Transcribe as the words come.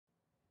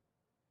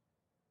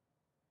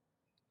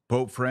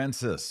Pope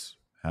Francis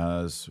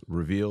has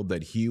revealed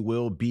that he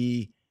will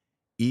be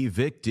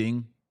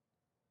evicting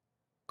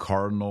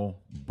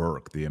Cardinal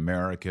Burke, the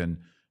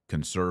American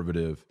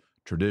conservative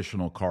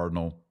traditional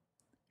cardinal.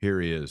 Here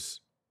he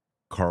is,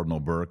 Cardinal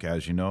Burke.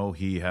 As you know,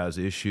 he has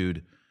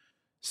issued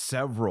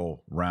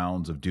several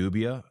rounds of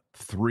dubia,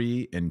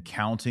 3 and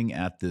counting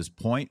at this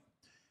point.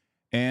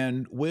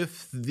 And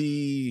with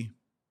the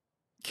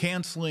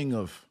canceling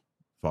of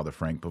Father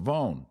Frank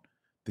Pavone,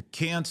 the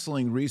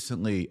canceling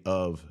recently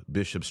of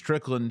Bishop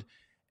Strickland,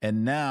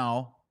 and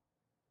now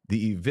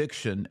the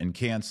eviction and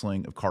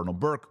canceling of Cardinal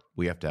Burke,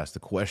 we have to ask the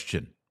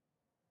question,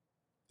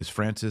 is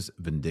Francis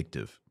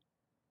vindictive?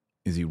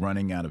 Is he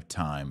running out of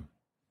time?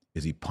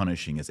 Is he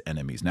punishing his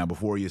enemies? Now,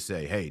 before you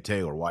say, hey,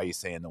 Taylor, why are you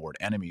saying the word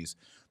enemies?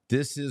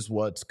 This is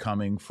what's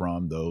coming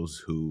from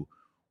those who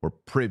were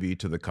privy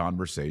to the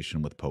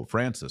conversation with Pope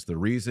Francis. The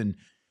reason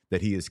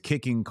that he is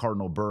kicking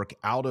Cardinal Burke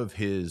out of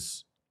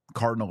his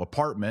cardinal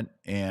apartment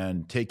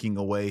and taking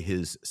away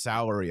his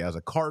salary as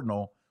a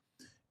cardinal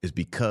is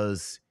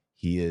because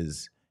he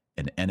is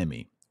an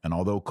enemy. And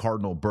although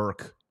Cardinal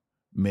Burke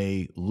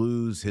may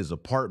lose his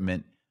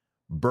apartment,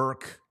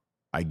 Burke,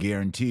 I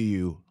guarantee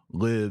you,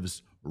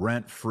 lives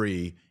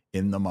rent-free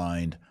in the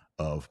mind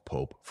of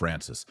Pope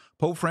Francis.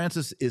 Pope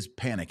Francis is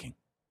panicking.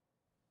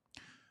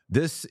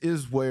 This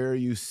is where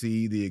you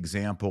see the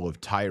example of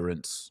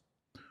tyrants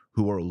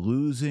who are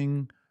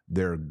losing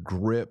their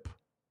grip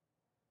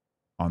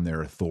on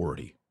their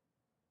authority,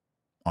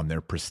 on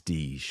their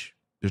prestige.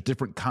 There's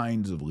different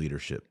kinds of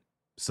leadership.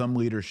 Some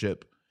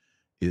leadership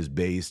is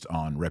based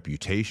on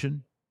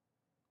reputation,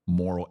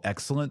 moral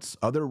excellence.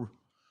 Other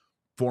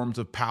forms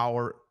of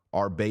power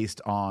are based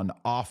on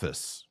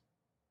office.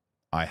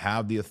 I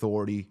have the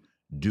authority,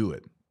 do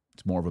it.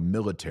 It's more of a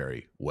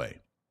military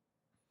way.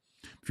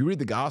 If you read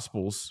the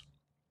Gospels,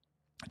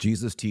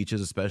 Jesus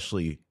teaches,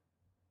 especially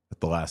at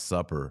the Last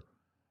Supper,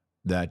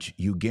 that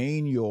you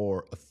gain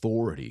your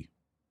authority,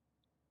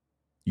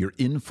 your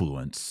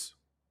influence,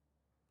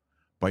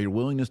 by your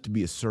willingness to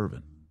be a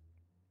servant.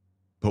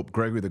 Pope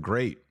Gregory the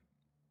Great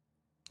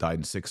died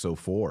in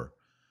 604,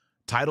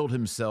 titled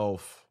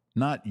himself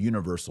not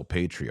universal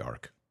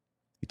patriarch.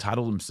 He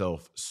titled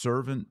himself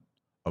servant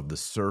of the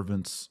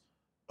servants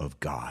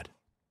of God.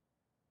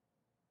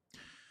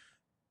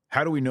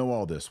 How do we know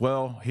all this?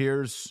 Well,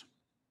 here's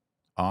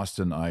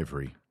Austin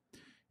Ivory,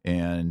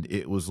 and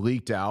it was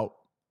leaked out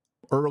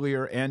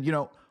earlier. And,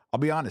 I'll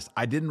be honest,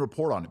 I didn't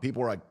report on it.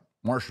 People were like,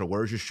 Marshall,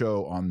 where's your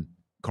show on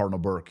Cardinal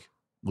Burke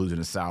losing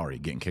his salary,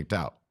 getting kicked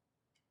out?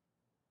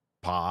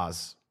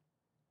 Pause.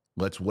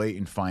 Let's wait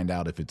and find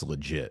out if it's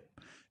legit.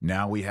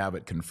 Now we have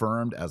it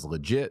confirmed as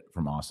legit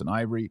from Austin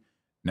Ivory.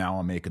 Now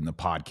I'm making the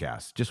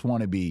podcast. Just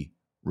want to be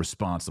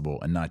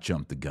responsible and not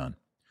jump the gun.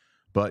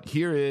 But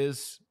here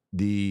is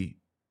the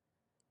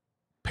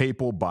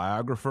papal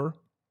biographer.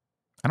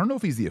 I don't know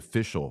if he's the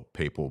official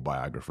papal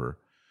biographer,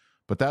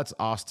 but that's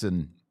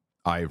Austin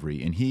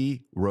Ivory. And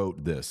he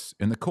wrote this: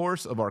 in the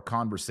course of our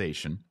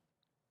conversation,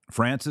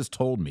 Francis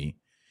told me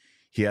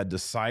he had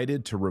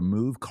decided to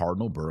remove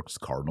Cardinal Burke's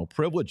cardinal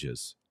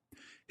privileges,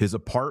 his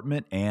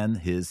apartment, and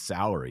his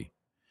salary,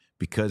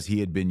 because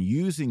he had been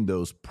using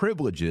those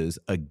privileges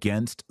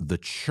against the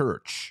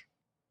church.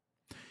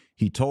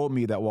 He told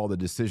me that while the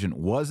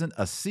decision wasn't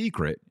a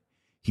secret,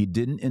 he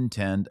didn't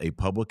intend a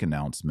public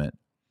announcement,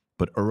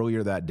 but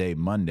earlier that day,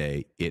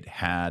 Monday, it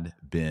had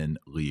been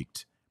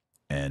leaked,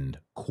 end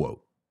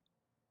quote.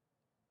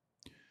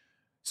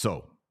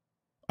 So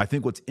I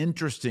think what's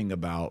interesting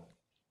about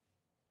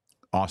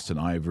Austin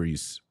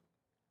Ivory's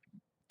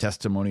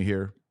testimony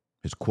here,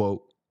 his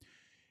quote,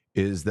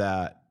 is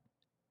that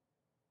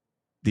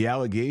the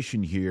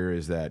allegation here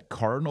is that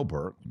Cardinal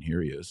Burke, and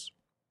here he is,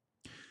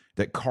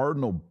 that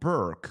Cardinal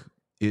Burke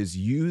is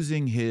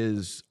using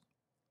his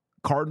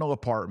cardinal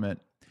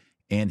apartment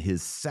and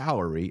his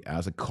salary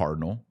as a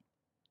cardinal.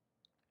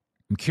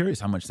 I'm curious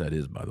how much that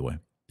is, by the way.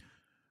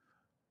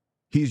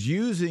 He's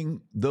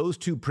using those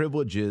two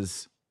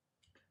privileges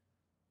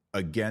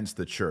against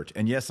the church.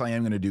 And yes, I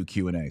am going to do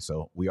Q&A.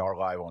 So we are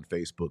live on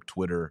Facebook,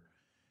 Twitter,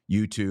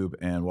 YouTube.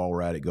 And while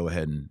we're at it, go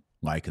ahead and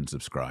like and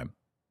subscribe.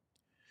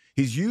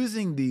 He's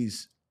using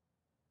these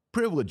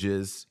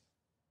privileges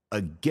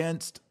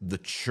against the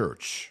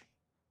church,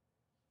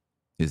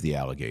 is the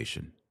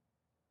allegation.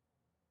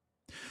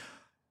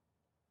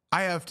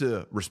 I have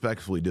to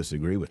respectfully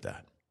disagree with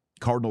that.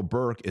 Cardinal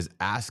Burke is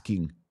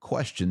asking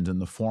questions in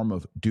the form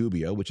of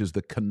dubia, which is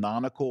the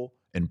canonical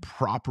and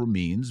proper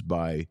means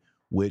by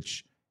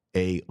which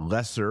a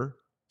lesser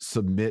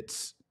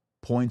submits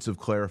points of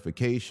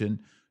clarification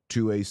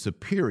to a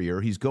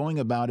superior. He's going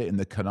about it in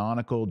the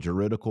canonical,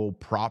 juridical,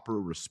 proper,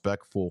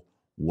 respectful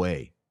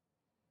way.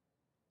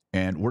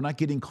 And we're not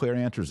getting clear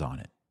answers on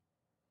it.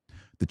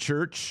 The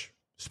church,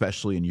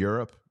 especially in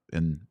Europe,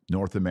 in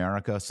North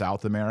America,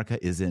 South America,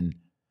 is in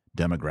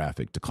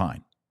demographic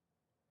decline.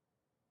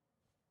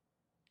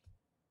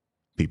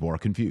 People are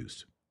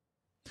confused.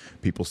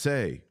 People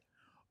say,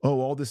 oh,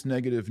 all this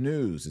negative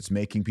news, it's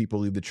making people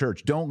leave the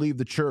church. Don't leave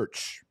the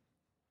church.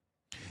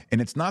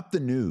 And it's not the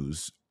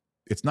news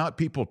It's not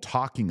people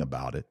talking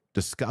about it,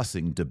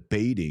 discussing,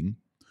 debating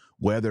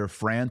whether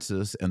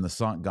Francis and the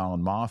St.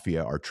 Gallen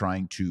Mafia are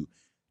trying to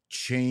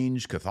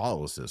change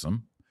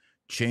Catholicism,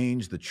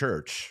 change the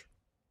church.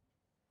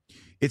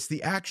 It's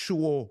the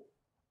actual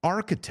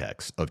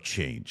architects of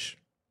change.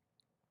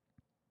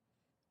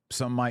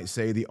 Some might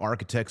say the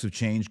architects of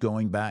change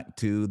going back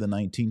to the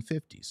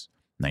 1950s,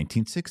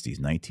 1960s,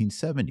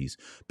 1970s,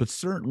 but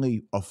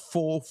certainly a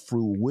full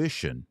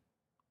fruition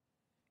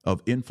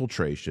of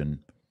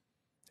infiltration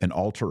and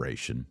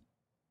alteration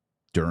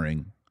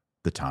during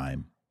the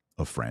time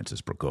of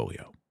Francis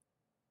Bergoglio.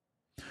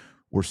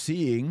 We're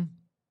seeing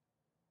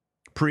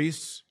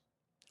priests,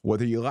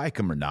 whether you like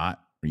them or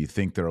not, or you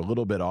think they're a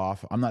little bit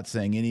off. I'm not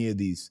saying any of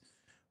these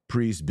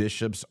priests,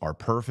 bishops are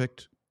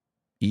perfect.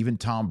 Even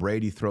Tom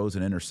Brady throws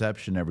an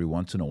interception every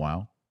once in a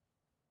while.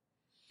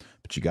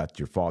 But you got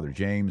your Father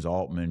James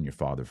Altman, your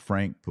Father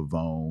Frank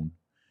Pavone,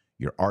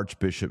 your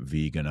Archbishop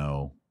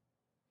Vigano,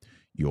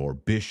 your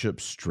Bishop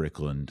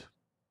Strickland,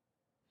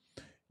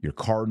 your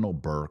Cardinal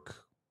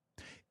Burke.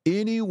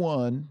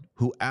 Anyone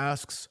who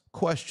asks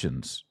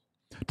questions,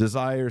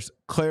 desires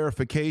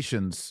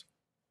clarifications,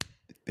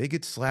 they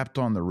get slapped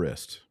on the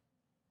wrist.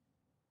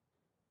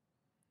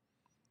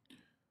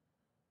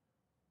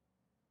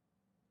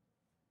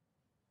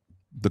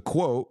 The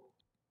quote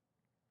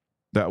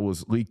that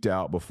was leaked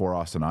out before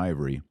Austin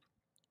Ivory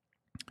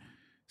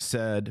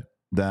said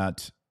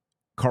that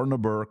Cardinal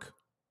Burke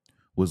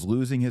was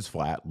losing his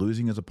flat,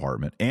 losing his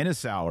apartment and his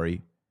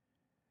salary,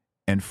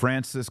 and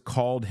Francis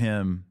called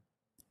him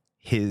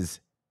his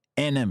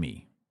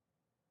enemy.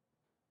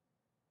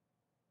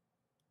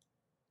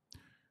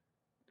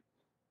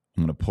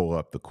 I'm going to pull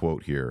up the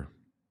quote here.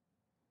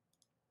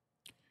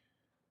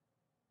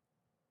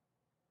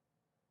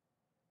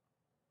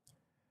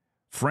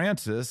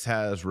 Francis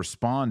has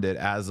responded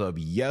as of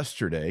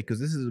yesterday, because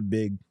this is a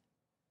big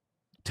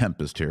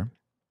tempest here,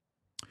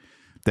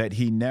 that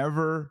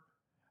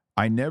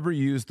I never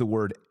used the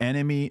word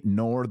enemy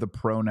nor the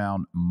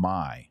pronoun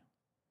my.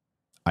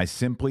 I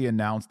simply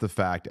announced the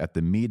fact at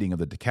the meeting of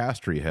the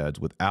dicastery heads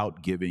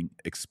without giving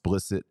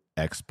explicit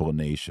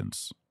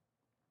explanations.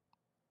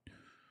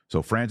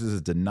 So Francis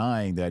is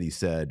denying that he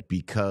said,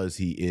 because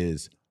he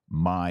is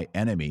my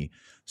enemy.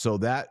 So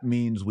that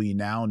means we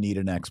now need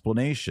an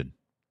explanation.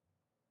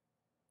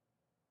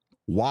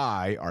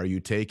 Why are you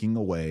taking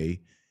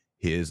away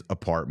his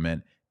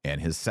apartment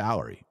and his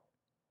salary?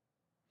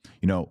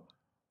 You know,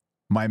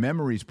 my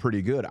memory's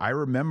pretty good. I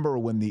remember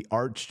when the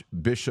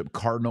Archbishop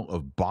Cardinal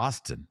of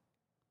Boston,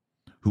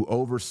 who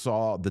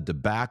oversaw the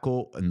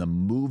debacle and the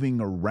moving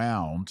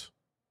around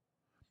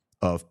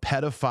of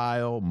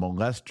pedophile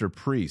molester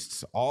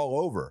priests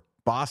all over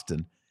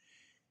Boston,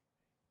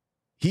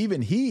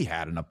 he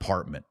had an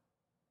apartment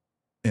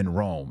in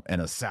Rome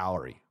and a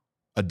salary,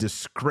 a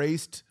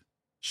disgraced,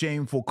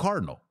 shameful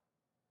cardinal.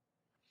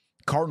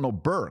 Cardinal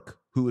Burke,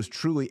 who is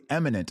truly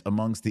eminent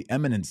amongst the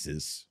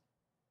eminences,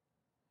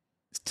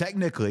 is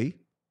technically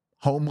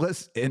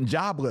homeless and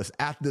jobless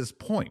at this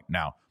point.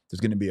 Now,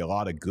 there's going to be a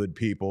lot of good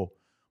people,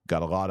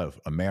 got a lot of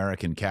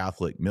American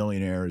Catholic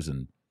millionaires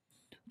and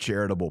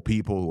charitable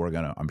people who are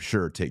going to, I'm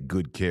sure, take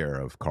good care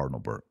of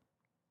Cardinal Burke.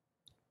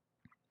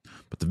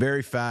 But the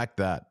very fact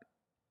that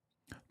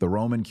the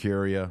Roman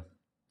Curia,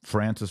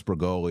 Francis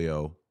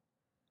Bergoglio,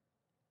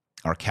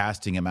 are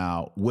casting him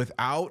out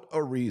without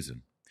a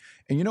reason.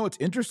 And you know what's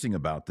interesting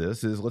about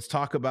this is, let's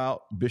talk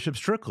about Bishop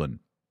Strickland,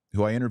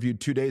 who I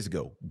interviewed 2 days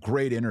ago.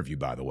 Great interview,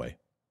 by the way.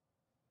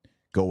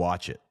 Go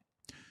watch it.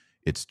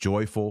 It's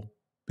joyful.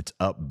 It's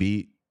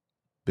upbeat.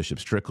 Bishop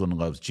Strickland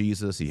loves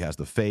Jesus. He has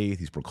the faith.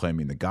 He's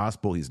proclaiming the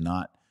gospel. He's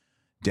not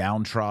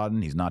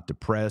downtrodden. He's not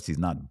depressed. He's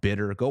not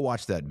bitter. Go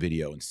watch that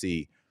video and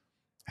see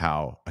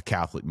how a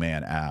Catholic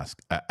man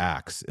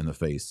acts in the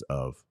face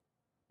of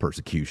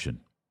persecution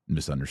and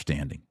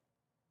misunderstanding.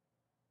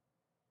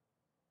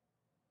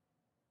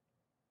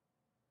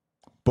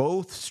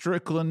 Both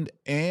Strickland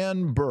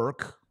and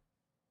Burke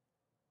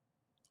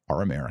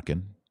are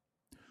American.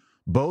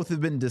 Both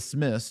have been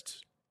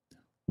dismissed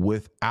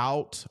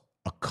without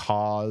a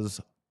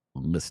cause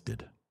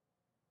listed.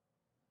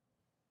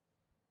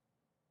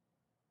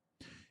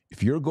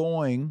 If you're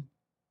going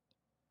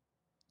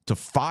to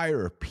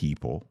fire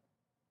people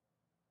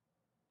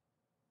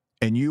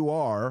and you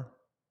are,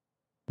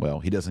 well,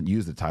 he doesn't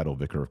use the title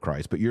Vicar of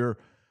Christ, but you're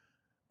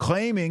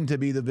claiming to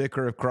be the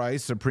Vicar of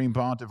Christ, Supreme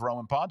Pontiff,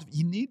 Roman Pontiff,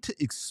 you need to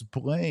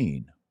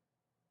explain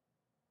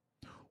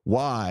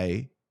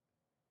why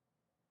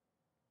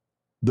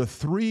the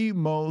three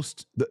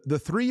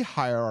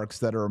hierarchs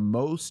that are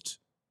most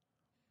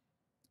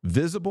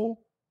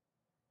visible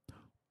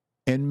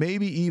and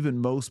maybe even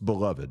most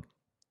beloved,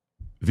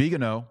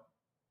 Vigano,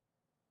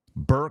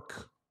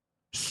 Burke,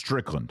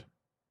 Strickland,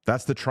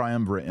 that's the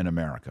triumvirate in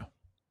America.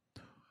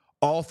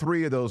 All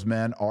three of those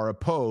men are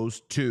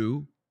opposed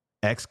to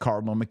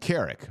ex-Cardinal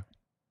McCarrick,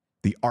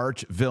 the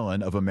arch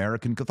villain of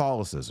American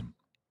Catholicism.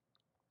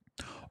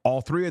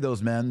 All three of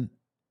those men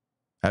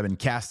have been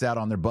cast out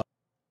on their butt.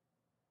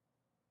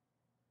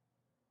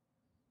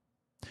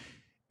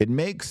 It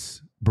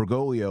makes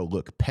Bergoglio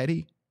look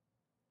petty,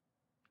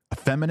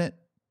 effeminate,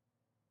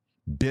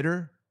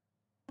 bitter,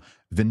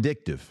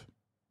 vindictive.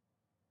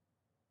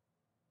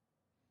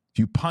 If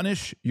you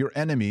punish your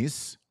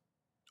enemies,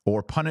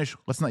 or punish,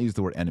 let's not use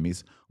the word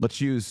enemies, let's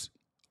use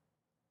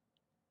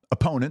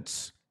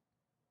opponents,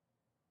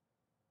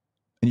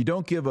 and you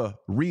don't give a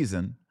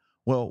reason,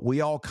 well,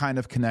 we all kind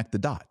of connect the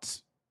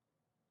dots.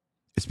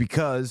 It's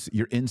because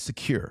you're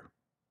insecure.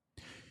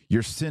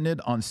 Your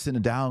synod on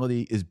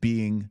synodality is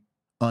being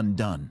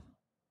undone,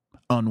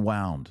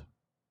 unwound.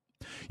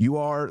 You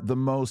are the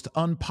most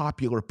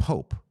unpopular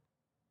pope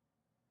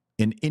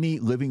in any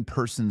living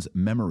person's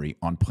memory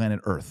on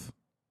planet Earth.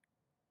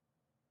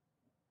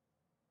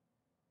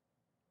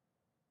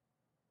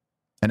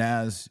 And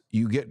as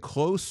you get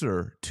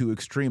closer to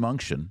extreme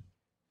unction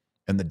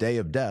and the day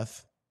of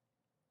death,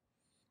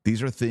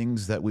 these are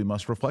things that we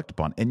must reflect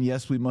upon. And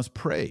yes, we must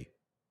pray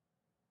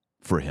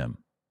for him,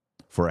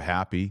 for a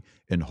happy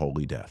and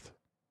holy death,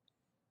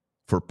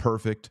 for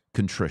perfect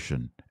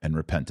contrition and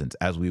repentance,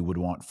 as we would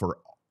want for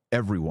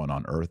everyone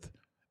on earth,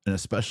 and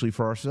especially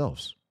for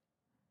ourselves.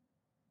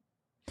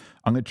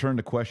 I'm going to turn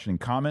to question and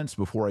comments.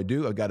 Before I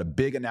do, I've got a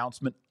big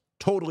announcement,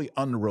 totally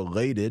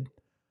unrelated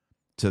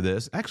to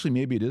this. Actually,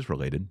 maybe it is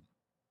related.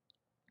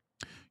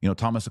 You know,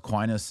 Thomas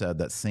Aquinas said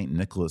that St.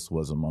 Nicholas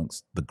was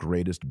amongst the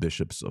greatest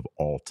bishops of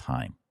all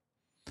time.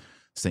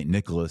 St.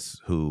 Nicholas,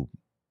 who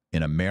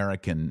in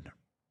American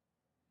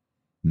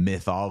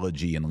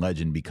mythology and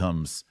legend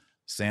becomes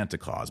Santa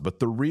Claus. But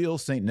the real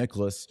St.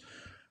 Nicholas,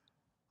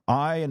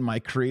 I and my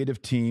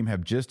creative team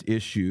have just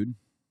issued,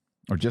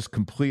 or just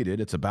completed,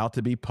 it's about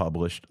to be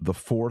published, the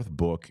 4th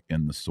book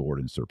in the Sword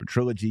and Serpent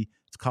trilogy.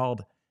 It's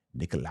called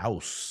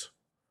Nikolaus.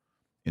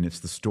 And it's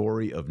the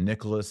story of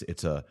Nicholas.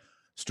 It's a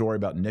story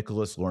about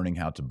Nicholas learning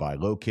how to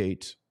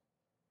bilocate,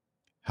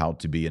 how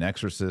to be an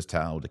exorcist,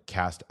 how to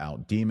cast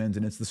out demons.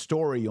 And it's the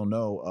story, you'll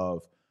know,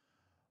 of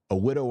a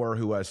widower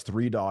who has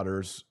 3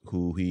 daughters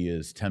who he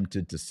is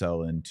tempted to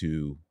sell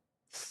into,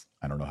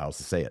 I don't know how else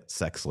to say it,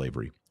 sex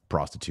slavery,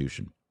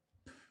 prostitution.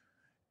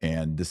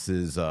 And this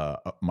is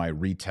my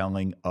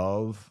retelling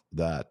of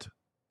that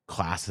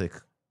classic,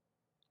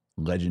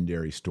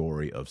 legendary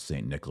story of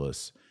St.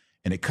 Nicholas.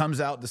 And it comes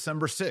out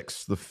December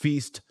 6th. The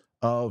Feast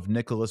of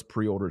Nicholas.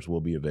 Pre-orders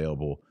will be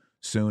available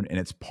soon. And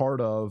it's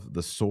part of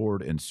the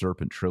Sword and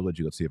Serpent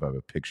trilogy. Let's see if I have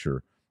a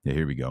picture. Yeah,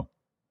 here we go.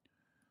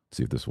 Let's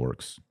see if this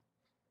works.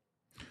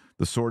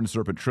 The Sword and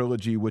Serpent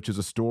trilogy, which is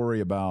a story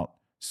about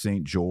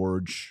St.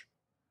 George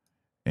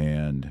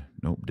and,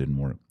 nope, didn't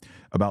work.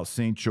 About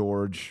St.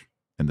 George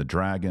and the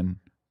dragon,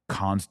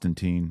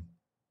 Constantine.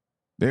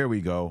 There we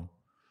go.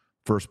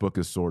 First book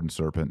is Sword and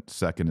Serpent.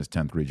 Second is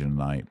 10th Region of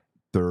Night.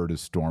 Third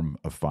is Storm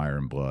of Fire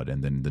and Blood.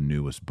 And then the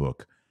newest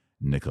book,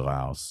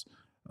 Nikolaus.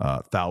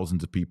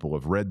 Thousands of people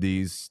have read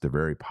these. They're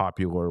very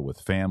popular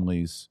with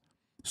families,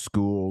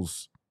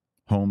 schools,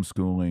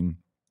 homeschooling,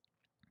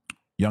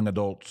 young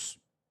adults,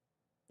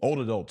 old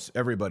adults,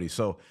 everybody.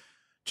 So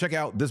check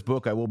out this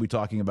book. I will be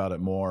talking about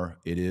it more.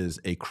 It is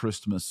a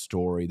Christmas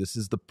story. This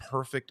is the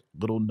perfect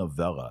little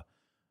novella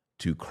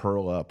to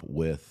curl up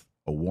with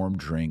a warm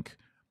drink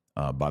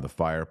by the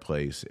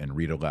fireplace and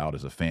read aloud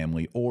as a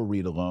family, or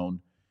read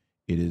alone.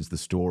 It is the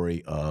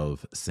story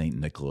of St.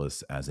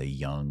 Nicholas as a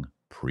young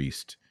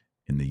priest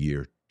in the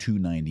year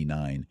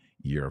 299,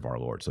 year of our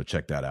Lord. So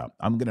check that out.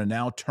 I'm going to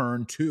now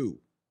turn to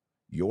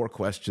your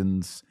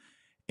questions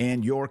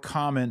and your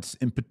comments,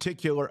 in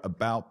particular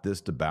about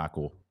this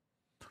debacle,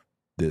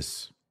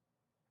 this,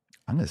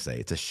 I'm going to say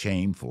it's a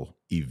shameful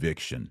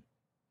eviction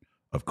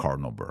of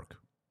Cardinal Burke.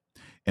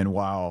 And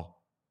while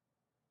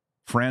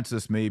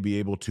Francis may be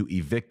able to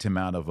evict him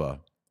out of a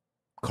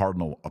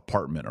cardinal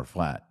apartment or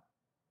flat,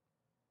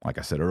 like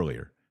I said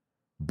earlier,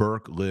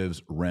 Burke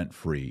lives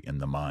rent-free in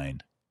the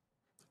mind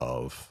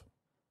of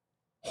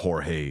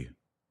Jorge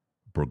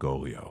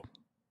Bergoglio.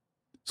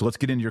 So let's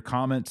get into your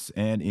comments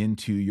and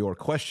into your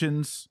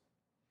questions.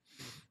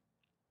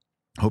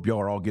 Hope y'all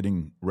are all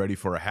getting ready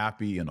for a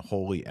happy and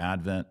holy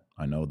Advent.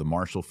 I know the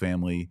Marshall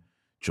family,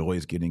 Joy,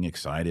 is getting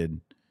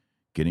excited,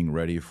 getting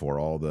ready for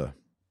all the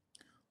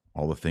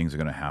things that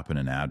are going to happen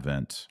in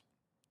Advent.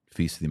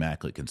 Feast of the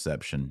Immaculate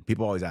Conception.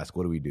 People always ask,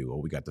 what do we do? Well,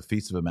 we got the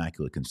Feast of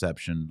Immaculate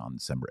Conception on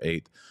December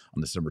 8th.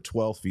 On December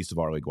 12th, Feast of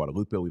Our Lady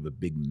Guadalupe. We have a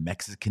big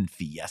Mexican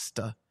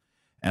fiesta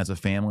as a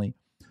family.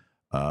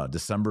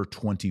 December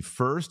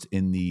 21st,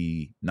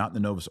 not in the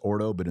Novus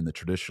Ordo, but in the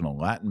traditional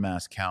Latin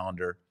Mass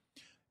calendar,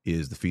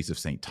 is the Feast of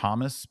St.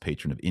 Thomas,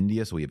 patron of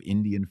India. So we have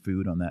Indian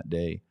food on that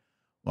day.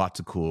 Lots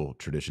of cool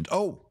traditions.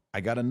 Oh,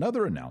 I got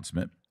another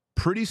announcement.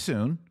 Pretty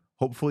soon,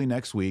 hopefully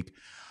next week,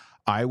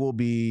 I will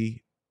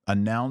be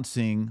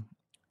announcing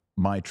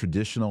my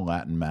traditional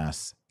Latin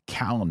Mass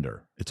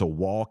calendar. It's a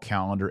wall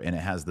calendar, and it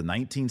has the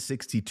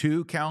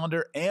 1962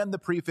 calendar and the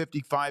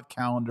pre-55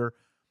 calendar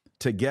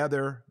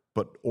together,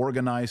 but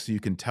organized so you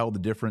can tell the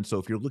difference. So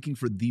if you're looking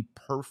for the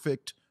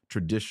perfect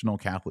traditional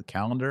Catholic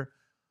calendar,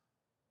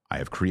 I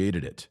have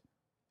created it.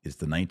 It's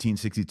the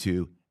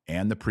 1962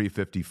 and the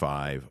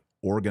pre-55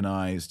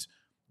 organized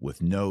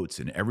with notes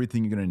and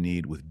everything you're going to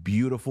need, with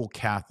beautiful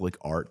Catholic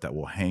art that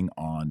will hang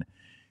on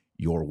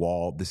your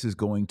wall. This is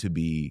going to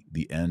be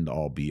the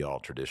end-all, be-all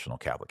traditional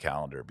Catholic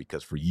calendar,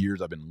 because for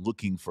years I've been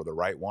looking for the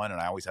right one, and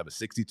I always have a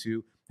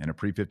 62 and a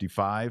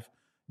pre-55.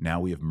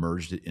 Now we have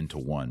merged it into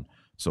one.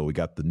 So we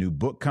got the new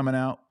book coming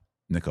out,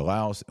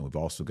 Nicolaus, and we've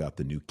also got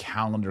the new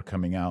calendar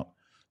coming out.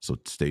 So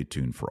stay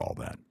tuned for all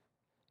that.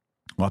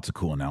 Lots of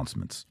cool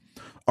announcements.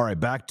 All right,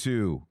 back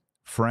to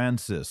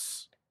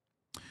Francis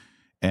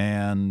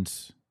and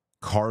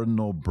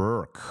Cardinal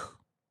Burke.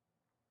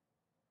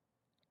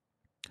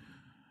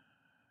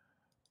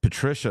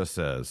 Patricia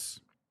says,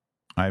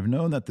 I've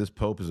known that this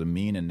Pope is a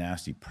mean and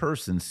nasty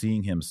person.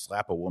 Seeing him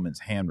slap a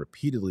woman's hand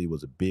repeatedly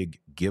was a big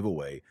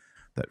giveaway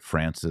that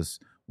Francis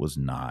was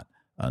not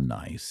a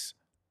nice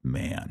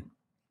man.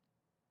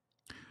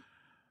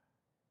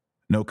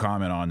 No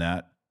comment on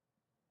that.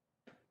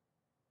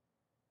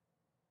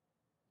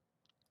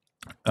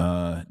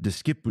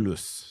 Discipulus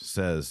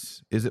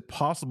says, is it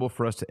possible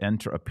for us to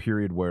enter a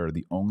period where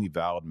the only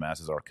valid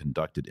masses are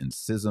conducted in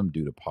schism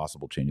due to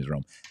possible changes in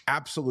Rome?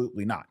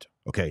 Absolutely not.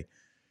 Okay.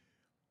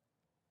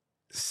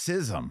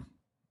 Schism.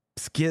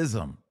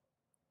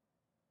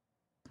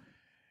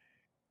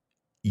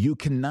 You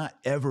cannot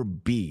ever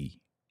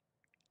be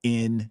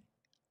in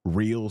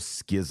real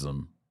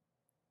schism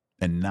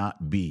and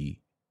not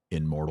be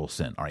in mortal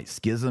sin. All right.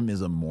 Schism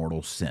is a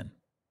mortal sin.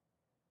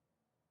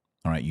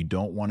 All right, you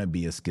don't want to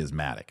be a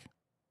schismatic.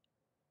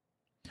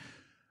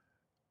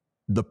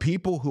 The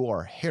people who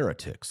are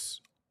heretics,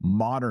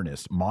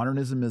 modernists,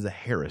 modernism is a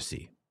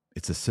heresy.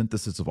 It's a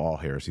synthesis of all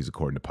heresies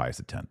according to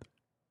Pius X.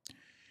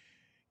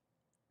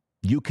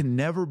 You can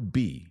never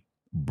be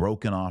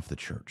broken off the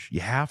church.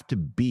 You have to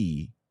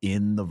be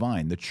in the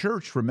vine. The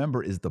church,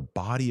 remember, is the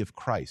body of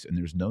Christ, and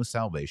there's no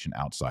salvation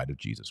outside of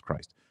Jesus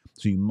Christ.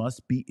 So you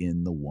must be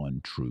in the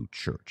one true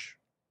church.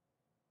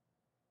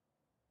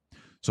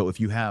 So if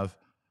you have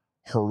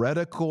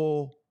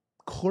heretical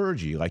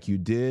clergy like you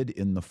did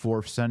in the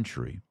 4th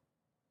century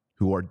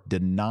who are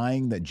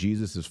denying that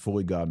Jesus is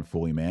fully God and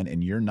fully man,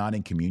 and you're not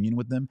in communion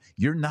with them,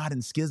 you're not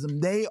in schism,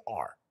 they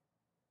are,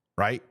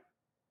 right?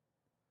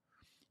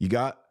 You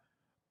got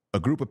a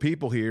group of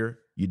people here,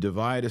 you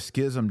divide a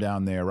schism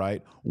down there,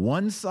 right?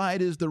 One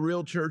side is the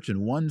real church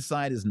and one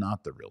side is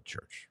not the real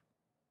church.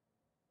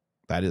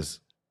 That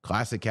is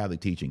classic Catholic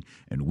teaching,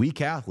 and we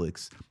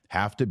Catholics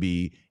have to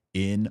be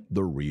in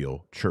the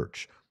real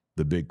church.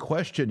 The big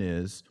question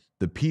is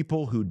the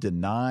people who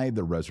deny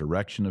the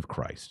resurrection of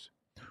Christ,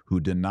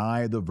 who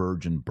deny the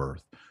virgin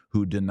birth,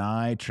 who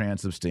deny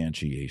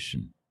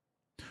transubstantiation,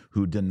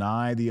 who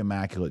deny the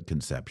Immaculate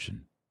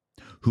Conception,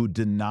 who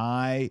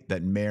deny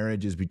that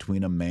marriage is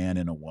between a man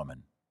and a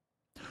woman,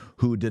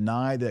 who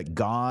deny that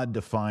God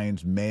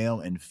defines male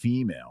and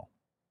female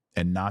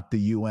and not the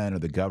UN or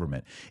the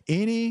government.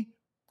 Any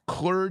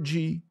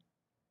clergy,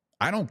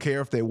 I don't care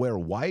if they wear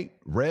white,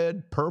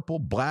 red, purple,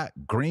 black,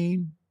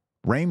 green,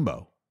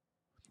 rainbow.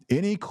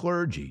 Any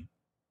clergy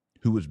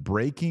who is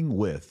breaking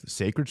with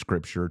sacred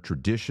scripture,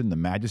 tradition, the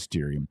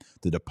magisterium,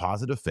 the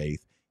deposit of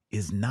faith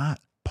is not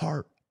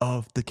part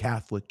of the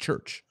Catholic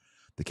Church.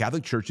 The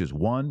Catholic Church is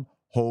one,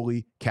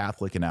 holy,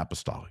 Catholic, and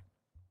apostolic.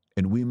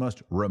 And we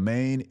must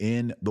remain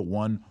in the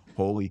one,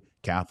 holy,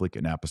 Catholic,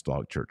 and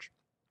apostolic church.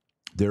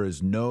 There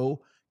is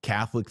no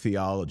Catholic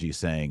theology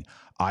saying,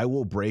 I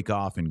will break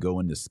off and go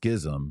into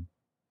schism,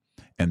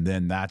 and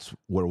then that's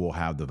where we'll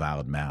have the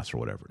valid mass or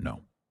whatever.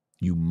 No.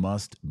 You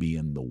must be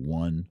in the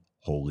one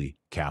holy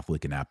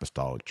Catholic and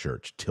apostolic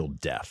church till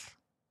death.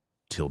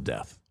 Till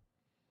death.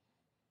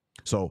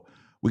 So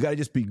we got to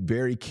just be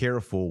very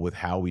careful with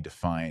how we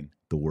define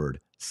the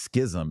word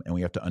schism, and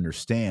we have to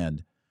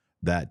understand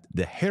that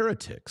the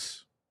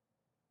heretics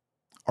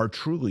are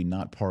truly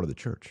not part of the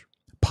church.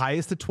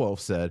 Pius XII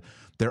said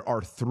there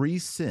are 3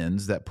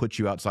 sins that put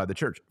you outside the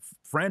church.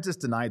 Francis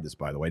denied this,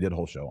 by the way. I did a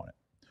whole show on it.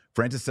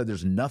 Francis said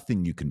there's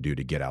nothing you can do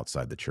to get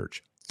outside the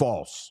church.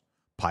 False.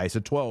 Pius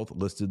XII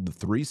listed the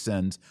 3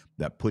 sins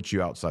that put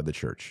you outside the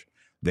church.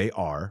 They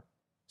are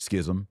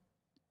schism,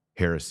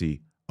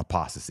 heresy,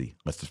 apostasy.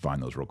 Let's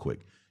define those real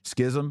quick.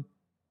 Schism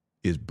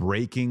is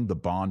breaking the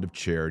bond of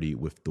charity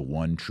with the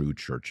one true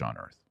church on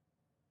earth.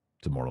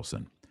 It's a mortal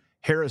sin.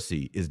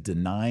 Heresy is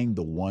denying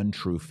the one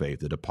true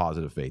faith, the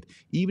deposit of faith.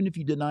 Even if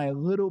you deny a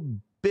little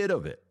bit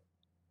of it,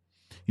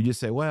 you just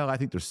say, well, I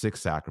think there's 6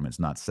 sacraments,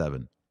 not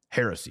 7.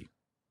 Heresy.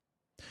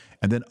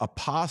 And then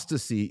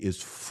apostasy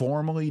is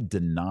formally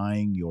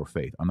denying your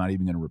faith. I'm not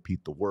even going to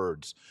repeat the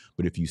words,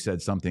 but if you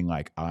said something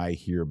like, I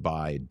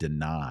hereby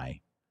denounce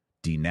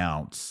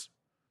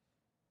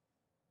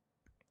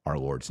our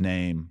Lord's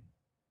name,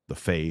 the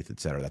faith,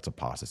 etc., that's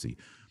apostasy.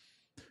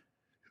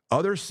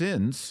 Other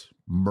sins,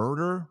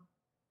 murder,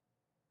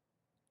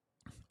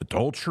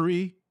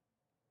 adultery,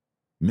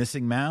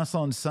 missing Mass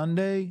on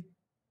Sunday,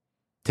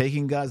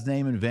 taking God's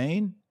name in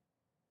vain,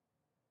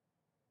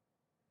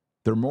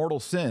 they're mortal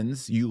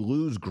sins. You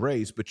lose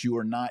grace, but you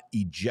are not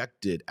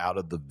ejected out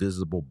of the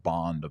visible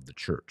bond of the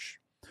church.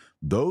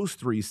 Those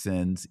 3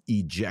 sins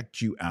eject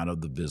you out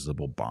of the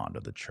visible bond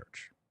of the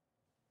church.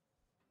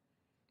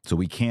 So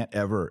we can't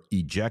ever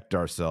eject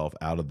ourselves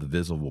out of the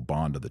visible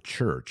bond of the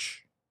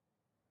church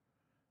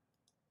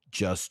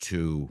just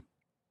to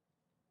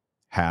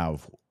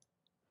have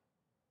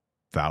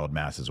valid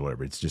masses or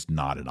whatever. It's just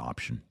not an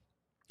option.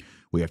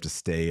 We have to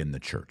stay in the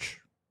church.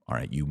 All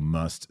right, you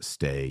must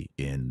stay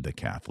in the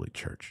Catholic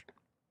Church.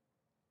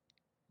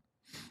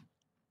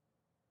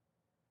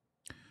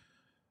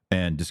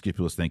 And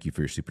Discipulus, thank you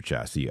for your super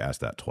chat. See, you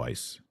asked that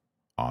twice.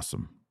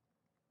 Awesome.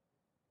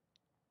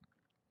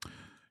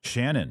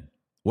 Shannon,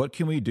 what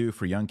can we do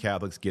for young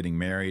Catholics getting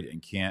married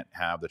and can't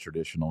have the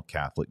traditional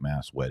Catholic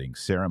Mass wedding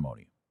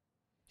ceremony?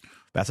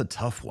 That's a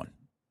tough one.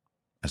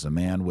 As a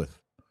man with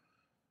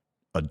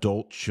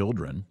adult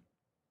children,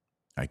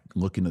 I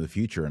look into the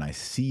future and I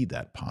see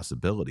that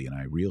possibility, and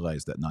I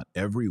realize that not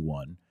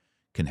everyone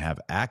can have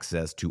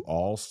access to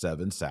all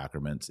 7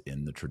 sacraments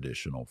in the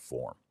traditional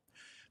form.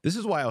 This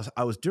is why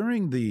I was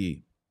during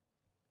I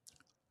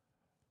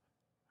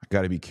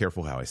got to be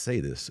careful how I say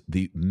this,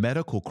 the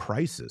medical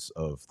crisis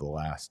of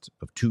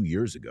 2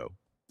 years ago.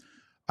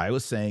 I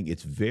was saying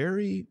it's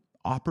very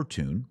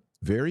opportune,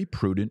 very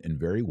prudent, and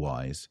very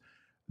wise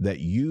that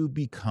you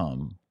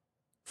become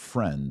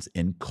friends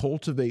and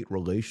cultivate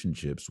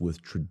relationships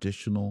with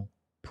traditional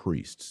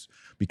priests,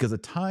 because a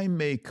time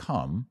may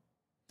come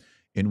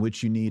in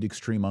which you need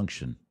extreme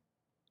unction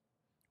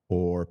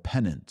or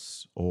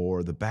penance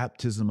or the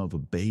baptism of a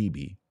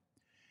baby.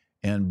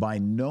 And by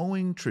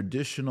knowing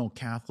traditional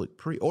Catholic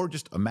or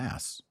just a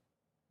Mass,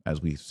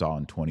 as we saw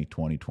in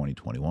 2020,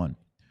 2021,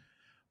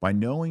 by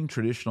knowing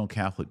traditional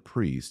Catholic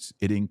priests,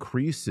 it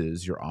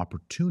increases your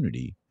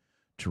opportunity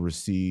to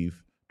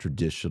receive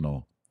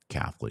traditional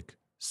Catholic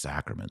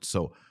sacraments.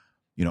 So,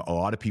 a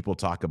lot of people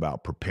talk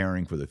about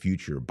preparing for the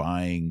future,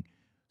 buying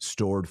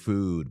stored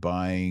food,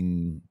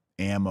 buying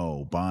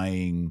ammo,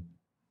 buying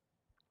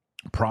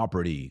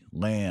property,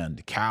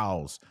 land,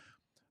 cows.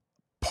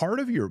 Part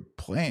of your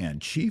plan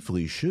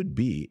chiefly should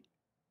be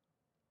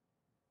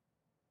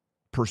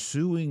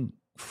pursuing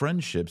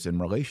friendships and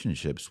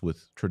relationships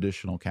with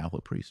traditional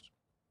Catholic priests,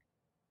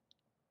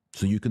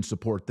 so you can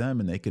support them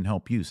and they can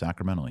help you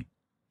sacramentally.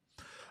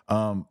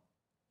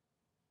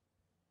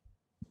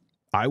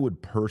 I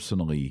would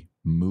personally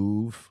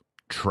move,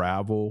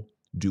 travel,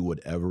 do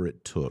whatever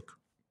it took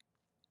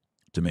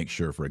to make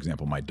sure, for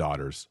example, my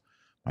daughters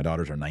are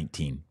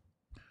 19,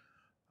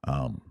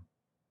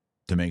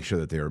 to make sure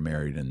that they are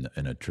married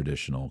in a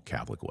traditional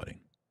Catholic wedding.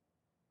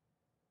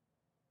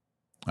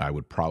 I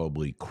would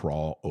probably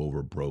crawl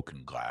over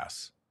broken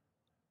glass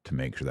to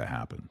make sure that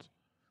happens.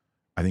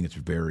 I think it's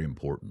very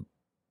important.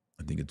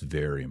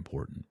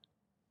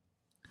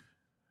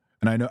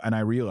 And I know, and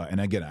I realize,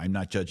 and again, I'm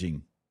not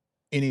judging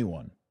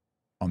anyone.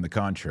 On the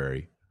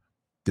contrary,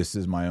 this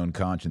is my own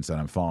conscience that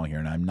I'm following here.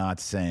 And I'm not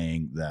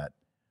saying that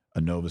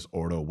a Novus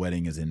Ordo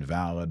wedding is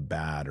invalid,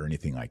 bad, or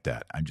anything like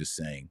that. I'm just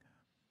saying,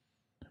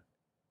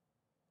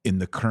 in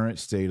the current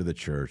state of the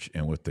church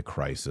and with the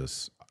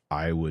crisis,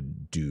 I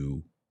would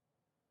do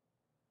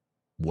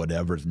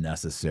whatever's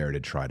necessary to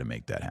try to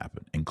make that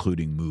happen,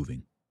 including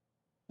moving.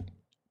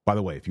 By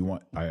the way, if you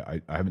want,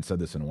 I haven't said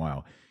this in a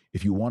while.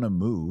 If you want to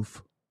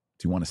move,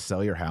 if you want to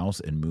sell your house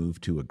and move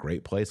to a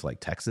great place like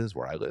Texas,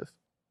 where I live,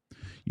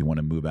 you want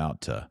to move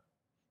out to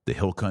the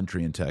hill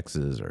country in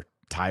Texas or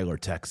Tyler,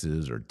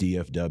 Texas, or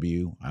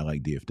DFW. I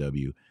like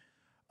DFW.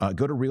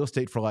 Go to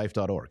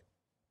realestateforlife.org.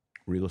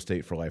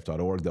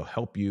 Realestateforlife.org. They'll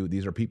help you.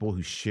 These are people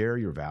who share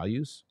your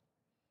values.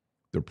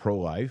 They're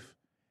pro-life,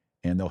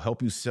 and they'll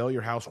help you sell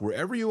your house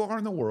wherever you are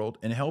in the world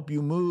and help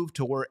you move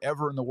to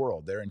wherever in the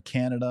world. They're in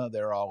Canada.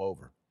 They're all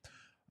over.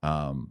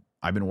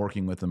 I've been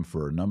working with them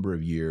for a number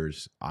of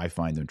years. I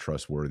find them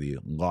trustworthy.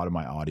 A lot of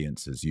my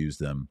audience has used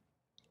them.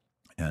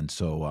 And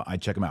so I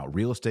check them out,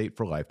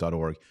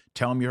 realestateforlife.org.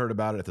 Tell them you heard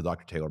about it at the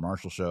Dr. Taylor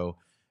Marshall Show,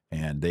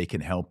 and they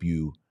can help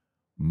you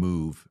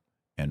move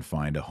and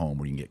find a home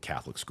where you can get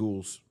Catholic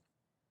schools,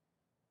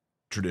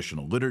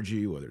 traditional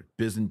liturgy, whether it's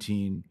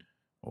Byzantine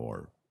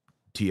or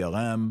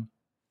TLM,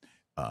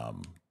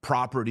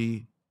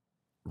 property,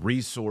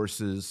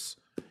 resources.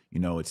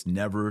 It's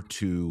never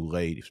too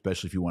late,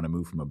 especially if you want to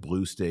move from a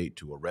blue state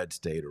to a red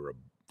state or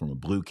from a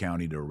blue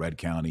county to a red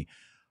county.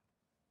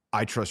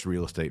 I trust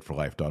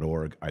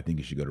realestateforlife.org. I think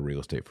you should go to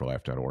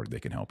realestateforlife.org. They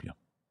can help you.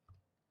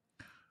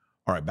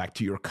 All right, back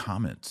to your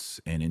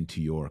comments and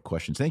into your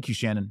questions. Thank you,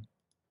 Shannon.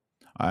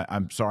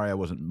 I'm sorry I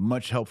wasn't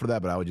much help for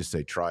that, but I would just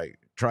say try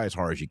as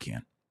hard as you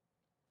can.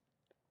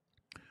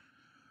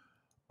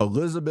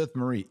 Elizabeth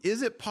Marie,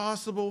 is it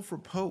possible for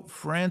Pope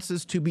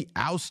Francis to be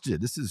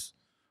ousted? This is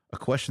a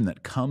question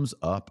that comes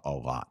up a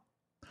lot.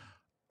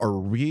 A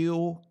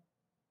real,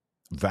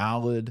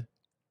 valid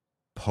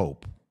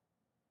Pope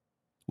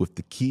with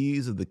the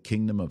keys of the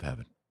kingdom of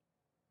heaven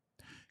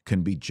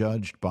can be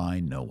judged by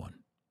no one.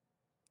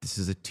 This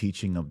is a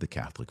teaching of the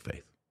Catholic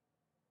faith.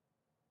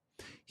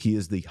 He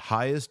is the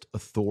highest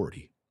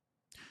authority.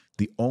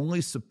 The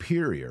only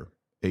superior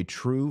a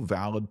true,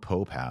 valid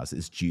Pope has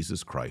is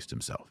Jesus Christ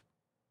himself.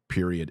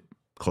 Period.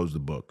 Close the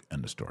book.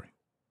 End of story.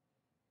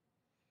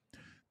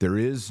 There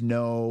is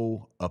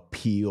no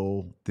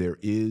appeal. There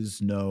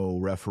is no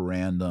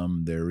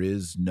referendum. There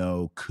is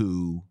no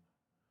coup.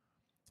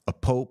 A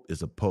pope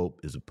is a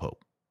pope is a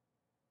pope.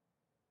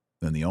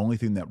 And the only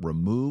thing that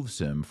removes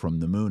him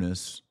from the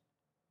munus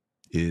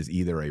is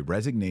either a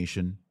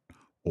resignation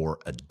or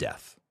a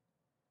death.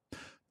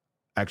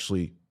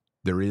 Actually,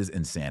 there is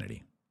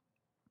insanity.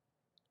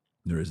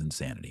 There is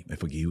insanity.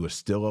 If he was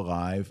still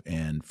alive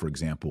and, for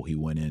example, he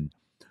went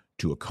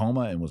into a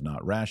coma and was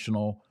not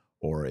rational,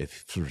 or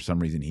if for some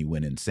reason he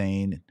went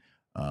insane,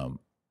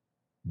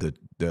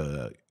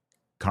 the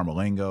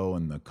Carmelengo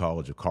and the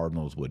College of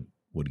Cardinals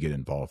would get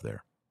involved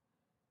there.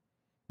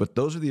 But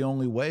those are the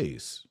only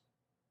ways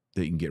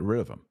that you can get rid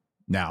of him.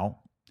 Now,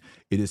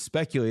 it is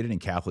speculated in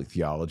Catholic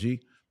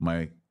theology.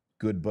 My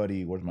good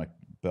buddy, where's my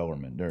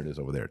Bellarmine? There it is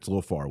over there. It's a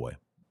little far away.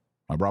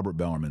 My Robert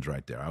Bellarmine's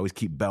right there. I always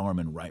keep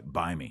Bellarmine right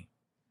by me.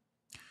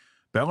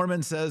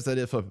 Bellarmine says that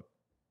if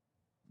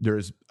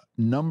there's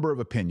a number of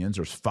opinions,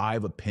 there's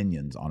 5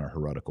 opinions on a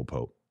heretical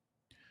pope.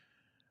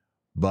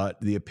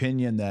 But the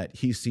opinion that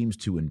he seems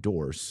to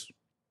endorse,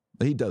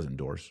 that he does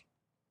endorse,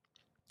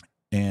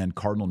 and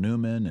Cardinal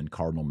Newman and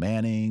Cardinal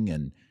Manning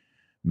and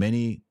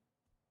many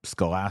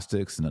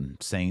scholastics and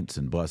saints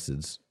and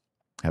blesseds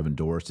have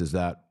endorsed, is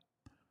that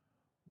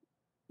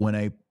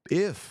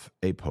if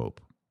a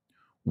pope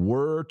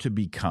were to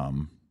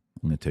become,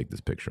 I'm going to take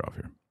this picture off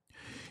here.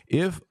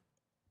 If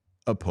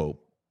a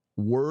pope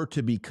were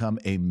to become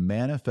a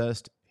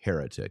manifest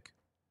heretic,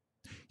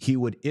 he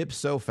would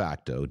ipso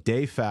facto,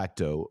 de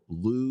facto,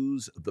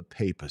 lose the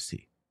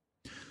papacy.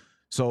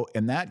 So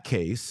in that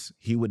case,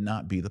 he would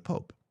not be the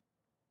pope.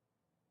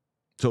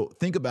 So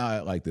think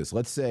about it like this.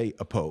 Let's say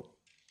a pope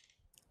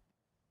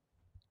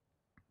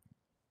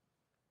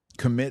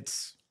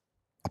commits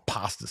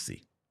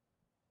apostasy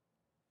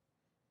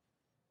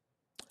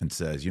and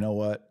says, you know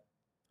what?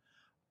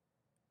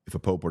 If a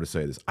pope were to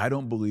say this, I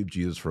don't believe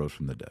Jesus rose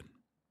from the dead.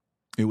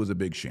 It was a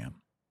big sham.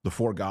 The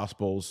 4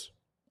 Gospels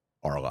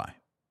are a lie.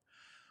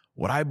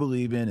 What I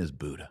believe in is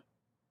Buddha.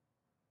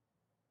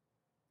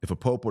 If a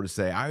pope were to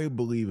say, I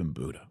believe in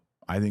Buddha,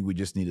 I think we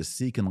just need to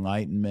seek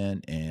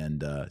enlightenment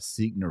and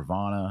seek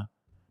nirvana,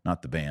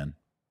 not the band,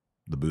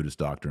 the Buddhist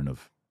doctrine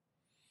of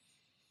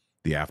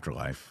the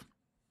afterlife,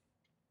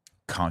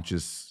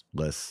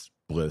 consciousless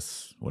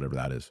bliss, whatever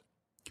that is.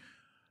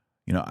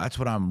 You know, that's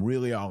what I'm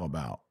really all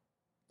about.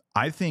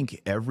 I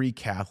think every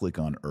Catholic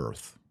on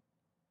earth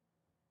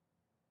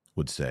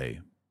would say,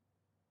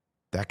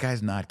 that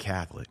guy's not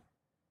Catholic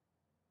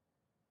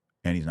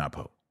and he's not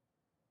Pope,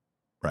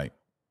 right?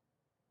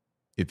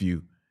 If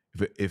the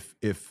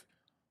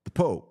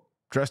Pope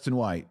dressed in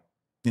white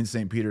in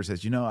St. Peter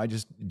says,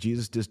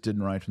 Jesus just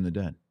didn't rise from the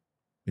dead,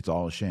 it's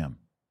all a sham,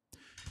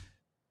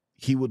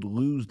 he would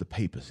lose the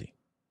papacy,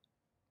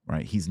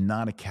 right? He's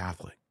not a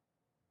Catholic.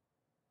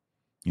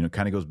 You know,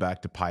 kind of goes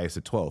back to Pius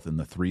XII and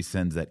the 3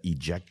 sins that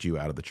eject you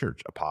out of the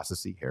church: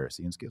 apostasy,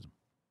 heresy, and schism.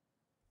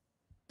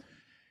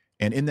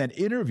 And in that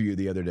interview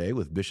the other day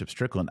with Bishop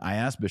Strickland, I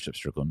asked Bishop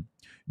Strickland,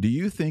 do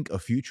you think a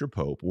future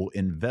pope will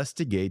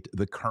investigate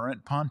the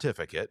current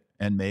pontificate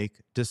and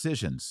make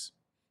decisions?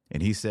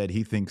 And he said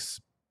he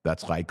thinks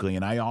that's likely,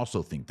 and I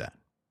also think that.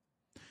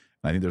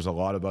 I think there's a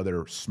lot of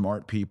other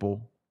smart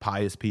people,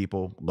 pious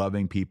people,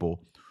 loving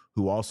people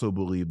who also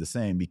believe the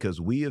same,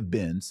 because we have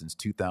been, since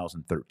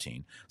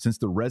 2013, since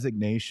the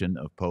resignation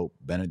of Pope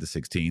Benedict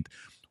XVI,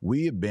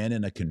 we have been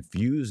in a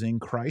confusing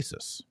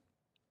crisis.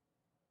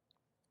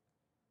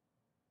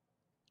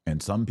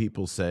 And some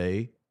people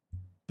say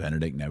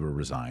Benedict never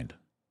resigned.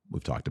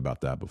 We've talked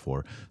about that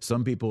before.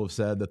 Some people have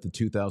said that the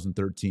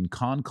 2013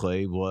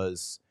 conclave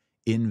was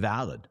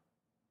invalid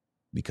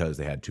because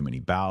they had too many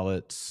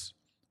ballots,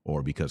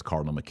 or because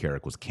Cardinal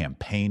McCarrick was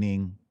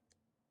campaigning,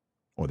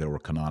 or there were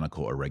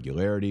canonical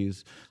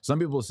irregularities. Some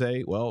people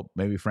say, well,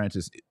 maybe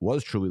Francis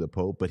was truly the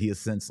Pope, but he has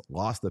since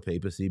lost the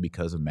papacy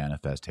because of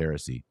manifest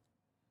heresy.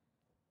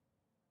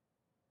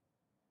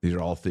 These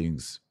are all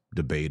things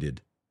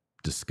debated,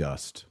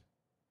 discussed.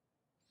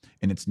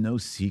 And it's no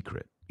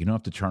secret. You don't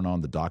have to turn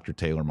on the Dr.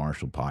 Taylor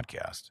Marshall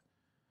podcast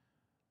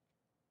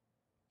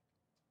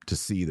to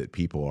see that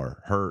people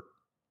are hurt,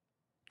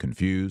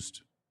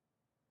 confused.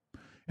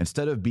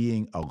 Instead of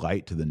being a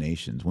light to the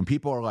nations, when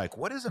people are like,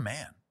 what is a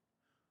man?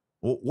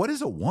 Well, what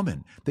is a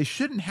woman? They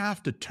shouldn't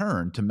have to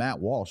turn to Matt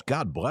Walsh.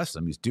 God bless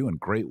him. He's doing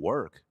great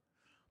work.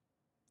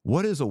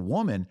 What is a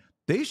woman?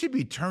 They should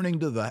be turning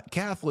to the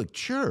Catholic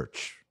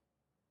Church.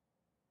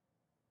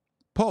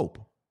 Pope,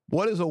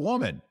 what is a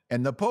woman?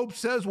 And the Pope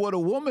says what a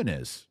woman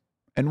is,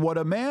 and what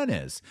a man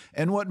is,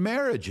 and what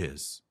marriage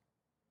is,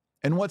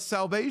 and what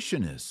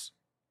salvation is.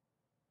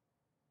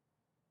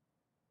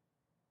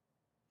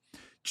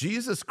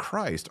 Jesus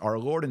Christ, our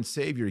Lord and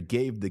Savior,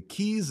 gave the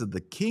keys of the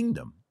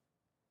kingdom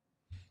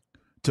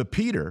to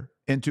Peter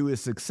and to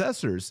his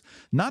successors,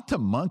 not to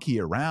monkey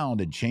around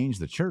and change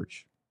the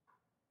church,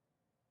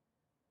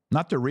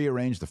 not to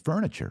rearrange the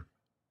furniture,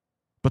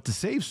 but to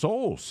save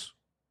souls,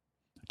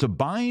 to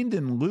bind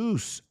and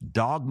loose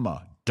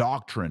dogma,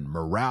 doctrine,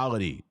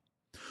 morality,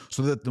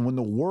 so that when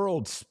the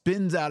world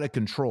spins out of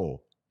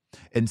control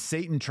And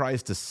Satan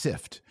tries to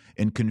sift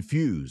and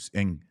confuse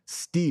and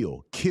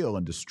steal, kill,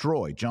 and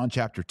destroy. John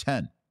chapter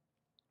 10.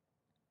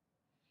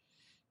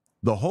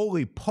 The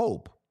Holy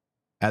Pope,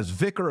 as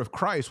vicar of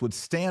Christ, would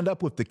stand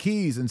up with the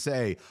keys and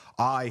say,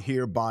 I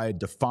hereby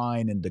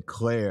define and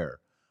declare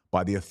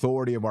by the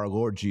authority of our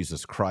Lord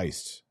Jesus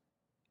Christ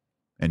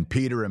and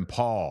Peter and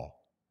Paul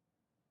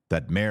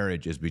that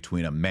marriage is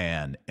between a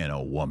man and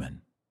a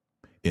woman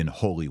in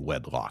holy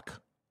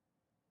wedlock,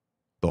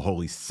 the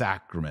holy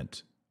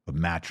sacrament of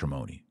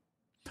matrimony.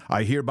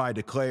 I hereby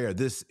declare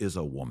this is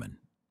a woman.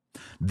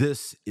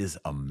 This is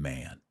a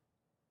man.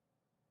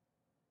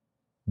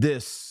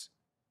 This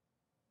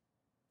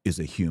is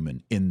a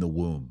human in the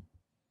womb.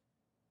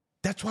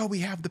 That's why we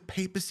have the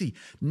papacy,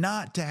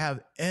 not to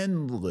have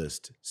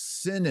endless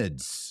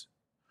synods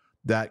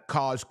that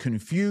cause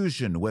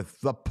confusion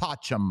with the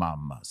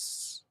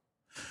Pachamamas.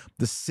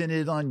 The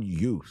synod on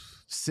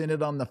youth,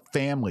 synod on the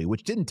family,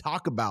 which didn't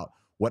talk about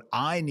what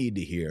I need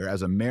to hear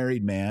as a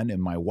married man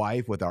and my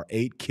wife with our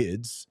 8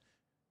 kids.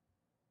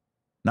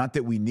 Not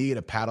that we need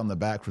a pat on the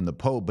back from the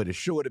Pope, but it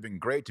sure would have been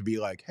great to be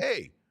like,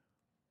 hey,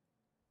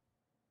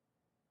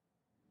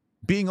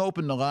 being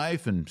open to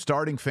life and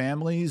starting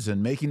families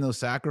and making those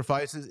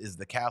sacrifices is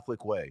the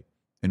Catholic way.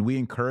 And we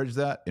encourage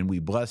that and we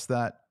bless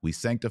that. We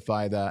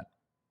sanctify that.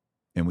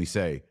 And we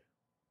say,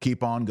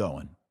 keep on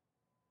going.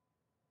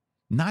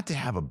 Not to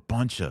have a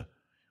bunch of,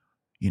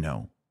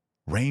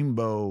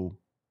 rainbow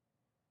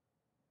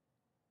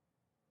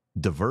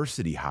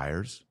diversity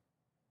hires.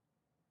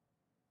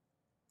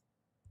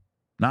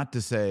 Not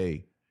to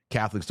say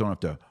Catholics don't have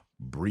to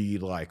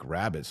breed like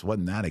rabbits.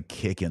 Wasn't that a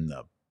kick in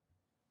the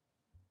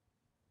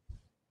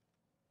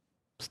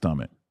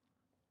stomach?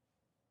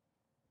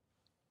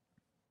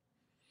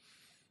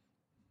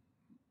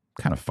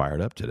 Kind of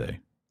fired up today.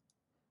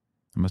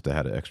 I must have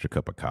had an extra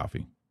cup of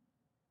coffee.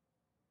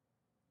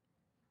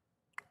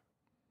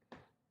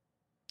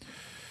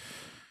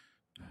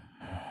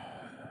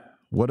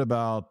 What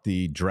about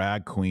the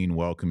drag queen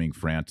welcoming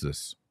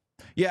Francis?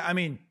 Yeah, I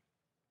mean,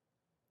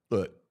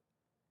 look,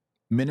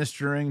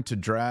 ministering to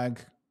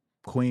drag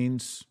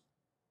queens,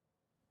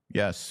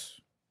 yes.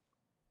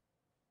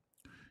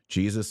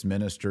 Jesus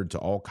ministered to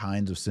all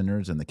kinds of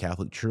sinners, and the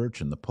Catholic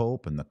Church and the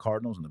Pope and the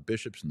cardinals and the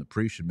bishops and the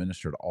priests should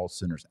minister to all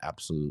sinners.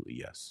 Absolutely,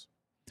 yes.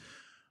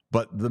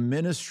 But the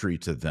ministry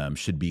to them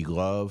should be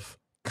love,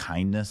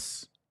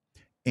 kindness,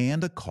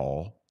 and a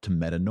call to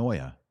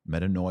metanoia.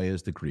 Metanoia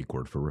is the Greek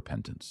word for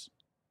repentance.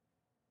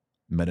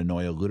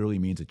 Metanoia literally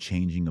means a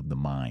changing of the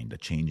mind, a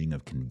changing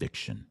of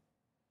conviction,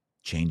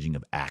 changing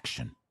of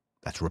action.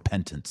 That's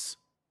repentance.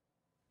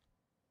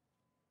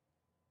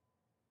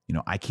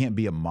 I can't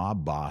be a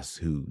mob boss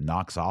who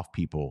knocks off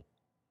people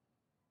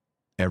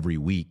every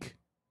week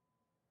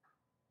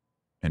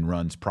and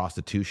runs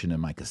prostitution in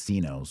my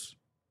casinos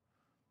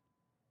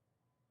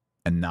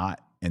and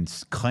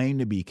claim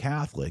to be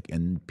Catholic,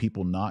 and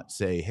people not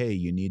say, hey,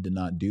 you need to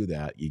not do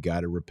that. You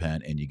got to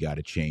repent and you got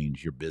to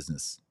change your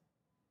business.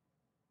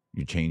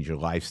 You change your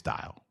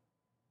lifestyle.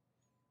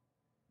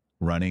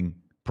 Running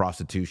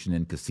prostitution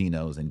in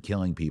casinos and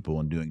killing people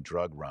and doing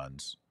drug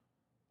runs,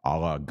 a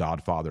la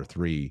Godfather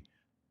 3,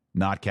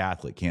 not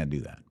Catholic, can't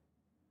do that.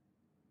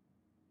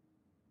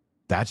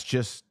 That's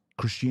just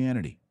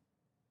Christianity.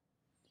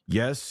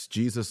 Yes,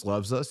 Jesus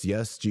loves us.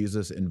 Yes,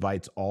 Jesus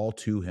invites all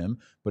to him,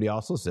 but he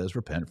also says,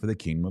 repent for the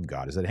kingdom of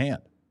God is at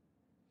hand.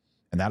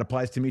 And that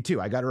applies to me too.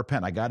 I got to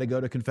repent. I got to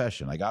go to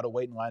confession. I got to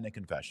wait in line at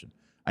confession.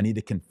 I need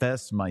to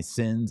confess my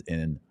sins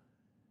in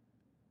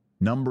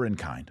number and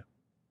kind.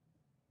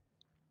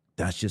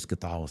 That's just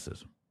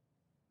Catholicism.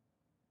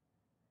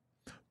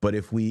 But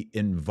if we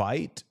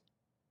invite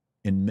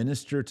and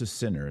minister to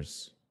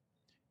sinners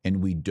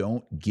and we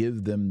don't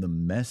give them the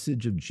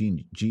message of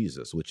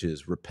Jesus, which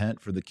is repent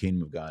for the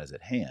kingdom of God is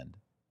at hand,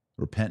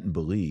 repent and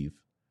believe,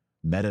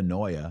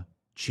 metanoia,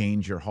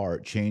 change your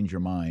heart, change your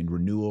mind,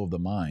 renewal of the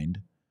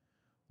mind,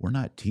 we're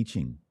not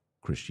teaching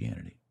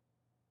Christianity.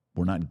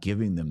 We're not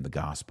giving them the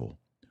gospel.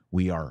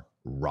 We are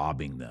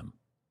robbing them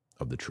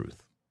of the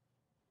truth.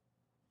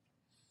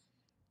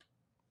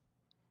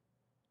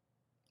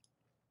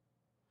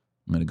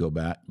 I'm going to go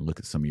back and look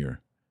at some of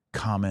your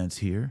comments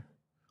here.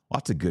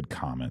 Lots of good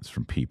comments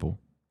from people.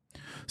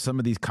 Some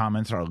of these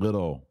comments are a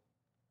little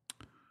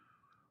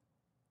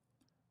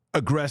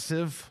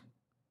aggressive.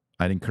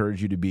 I'd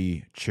encourage you to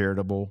be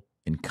charitable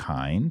and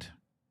kind.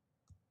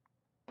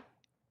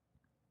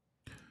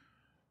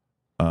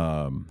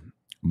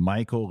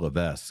 Michael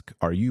Levesque,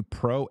 are you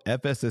pro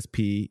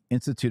FSSP,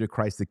 Institute of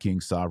Christ the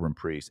King, Sovereign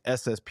Priest,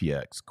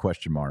 SSPX, ?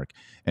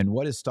 And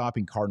what is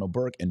stopping Cardinal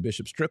Burke and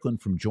Bishop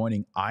Strickland from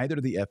joining either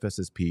the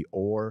FSSP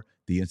or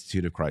the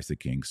Institute of Christ the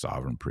King,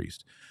 Sovereign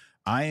Priest?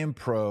 I am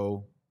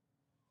pro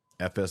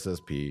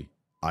FSSP,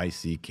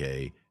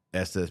 ICK,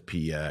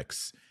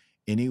 SSPX,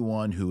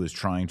 anyone who is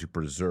trying to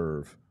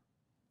preserve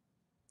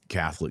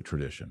Catholic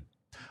tradition.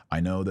 I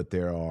know that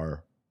there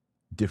are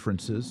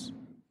differences.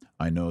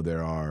 I know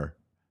there are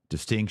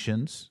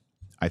distinctions.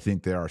 I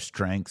think there are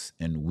strengths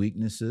and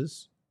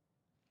weaknesses.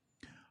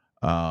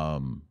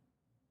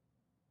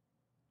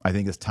 I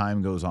think as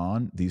time goes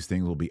on, these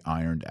things will be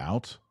ironed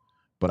out.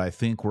 But I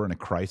think we're in a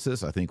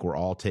crisis. I think we're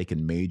all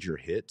taking major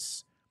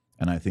hits.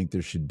 And I think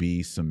there should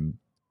be some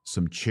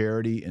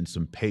charity and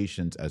some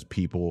patience as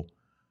people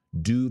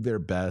do their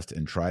best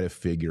and try to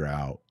figure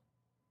out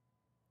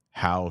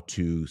how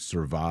to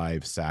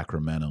survive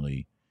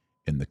sacramentally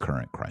in the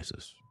current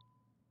crisis.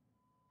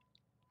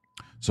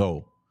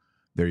 So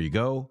there you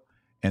go.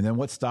 And then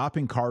what's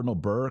stopping Cardinal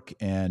Burke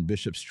and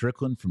Bishop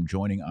Strickland from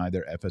joining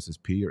either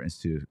FSSP or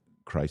Institute of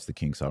Christ the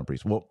King Sovereign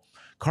Priest? Well,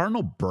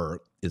 Cardinal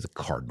Burke is a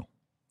cardinal.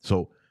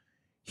 So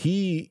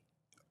he,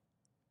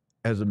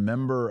 as a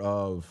member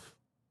of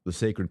the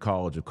Sacred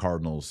College of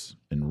Cardinals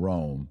in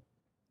Rome,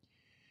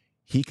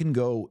 he can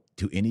go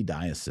to any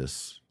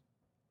diocese.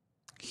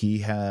 He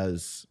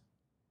has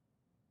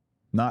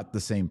not the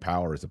same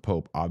power as the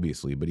Pope,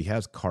 obviously, but he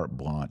has carte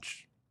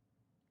blanche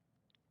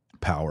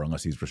power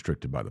unless he's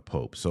restricted by the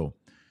Pope. So,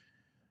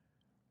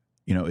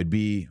 it'd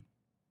be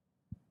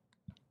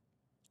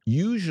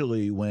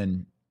usually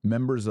when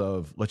members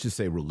of, let's just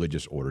say,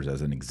 religious orders,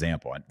 as an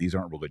example, these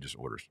aren't religious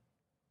orders,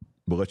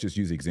 but let's just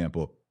use the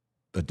example,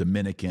 a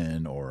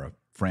Dominican or a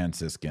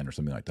Franciscan or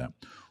something like that.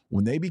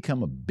 When they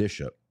become a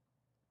bishop,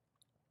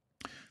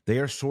 they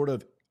are sort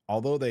of,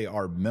 although they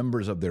are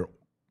members of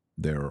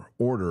their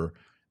order,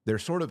 they're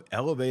sort of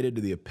elevated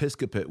to the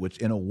episcopate, which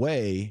in a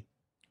way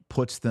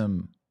puts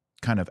them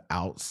kind of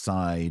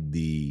outside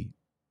the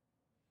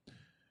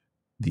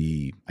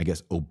I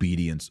guess,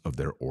 obedience of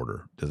their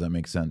order. Does that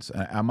make sense?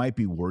 I might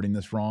be wording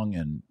this wrong,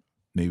 and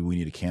maybe we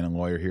need a canon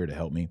lawyer here to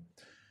help me.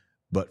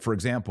 But for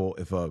example,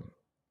 if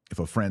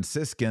a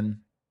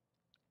Franciscan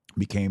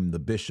became the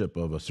bishop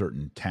of a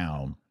certain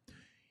town,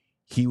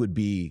 he would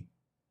be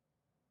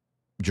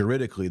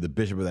juridically the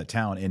bishop of that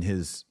town, and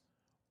his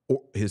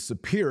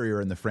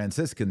superior in the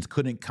Franciscans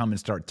couldn't come and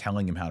start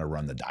telling him how to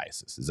run the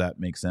diocese. Does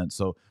that make sense?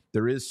 So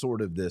there is sort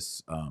of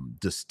this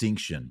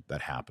distinction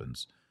that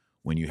happens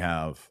when you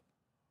have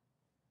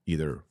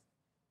either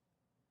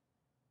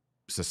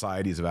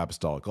societies of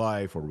apostolic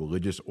life or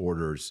religious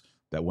orders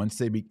that once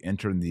they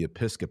enter in the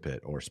episcopate,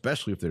 or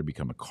especially if they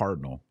become a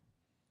cardinal,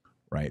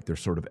 right, they're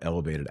sort of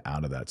elevated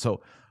out of that.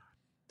 So,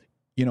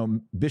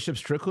 Bishop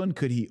Strickland,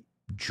 could he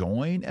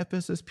join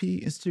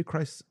FSSP, Institute of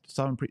Christ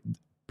Sovereign Priest?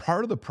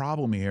 Part of the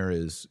problem here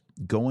is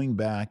going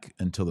back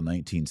until the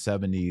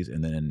 1970s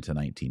and then into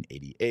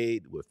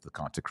 1988 with the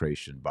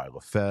consecration by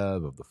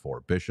Lefebvre of the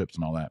 4 bishops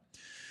and all that.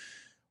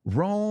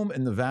 Rome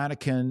and the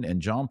Vatican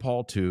and John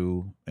Paul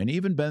II and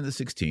even Benedict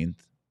XVI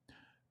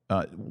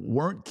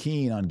weren't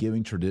keen on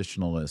giving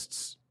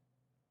traditionalists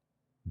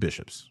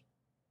bishops.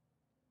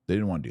 They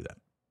didn't want to do that.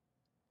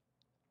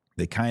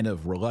 They kind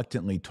of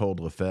reluctantly told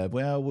Lefebvre,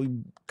 well, we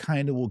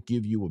kind of will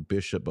give you a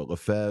bishop, but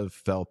Lefebvre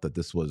felt that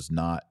this was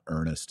not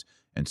earnest,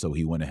 and so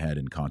he went ahead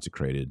and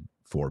consecrated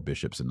 4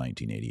 bishops in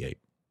 1988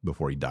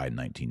 before he died in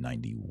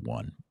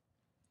 1991.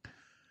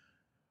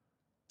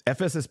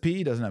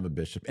 FSSP doesn't have a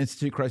bishop.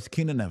 Institute of Christ the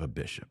King doesn't have a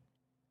bishop.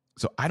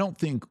 So I don't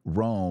think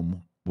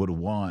Rome would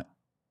want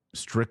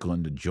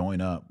Strickland to join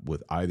up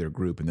with either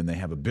group and then they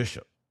have a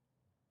bishop.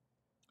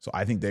 So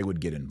I think they would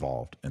get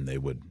involved and they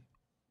would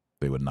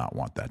not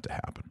want that to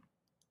happen.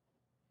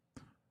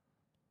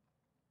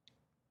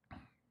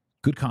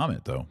 Good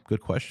comment, though. Good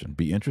question.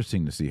 Be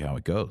interesting to see how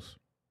it goes.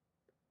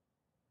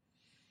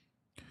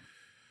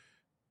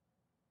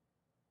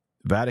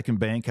 Vatican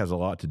Bank has a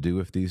lot to do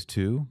with these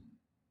two.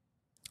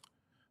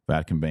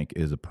 Vatican Bank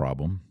is a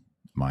problem,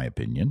 my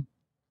opinion.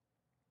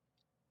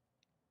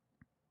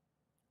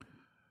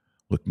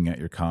 Looking at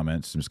your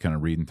comments, I'm just kind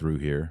of reading through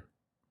here.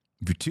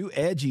 If you're too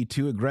edgy,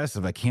 too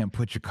aggressive, I can't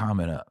put your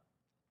comment up.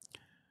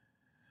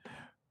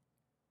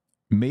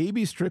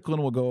 Maybe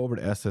Strickland will go over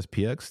to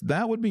SSPX.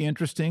 That would be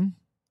interesting.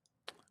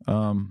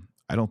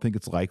 I don't think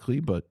it's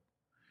likely, but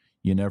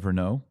you never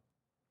know.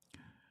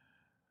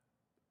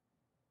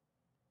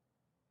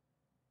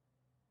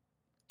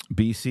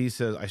 BC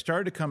says, I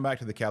started to come back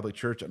to the Catholic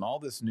Church, and all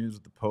this news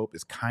with the Pope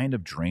is kind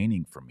of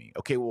draining for me.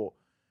 Okay, well,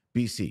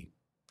 BC,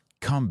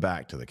 come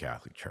back to the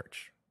Catholic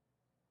Church.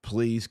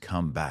 Please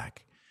come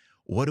back.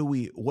 What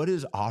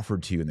is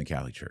offered to you in the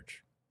Catholic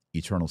Church?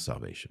 Eternal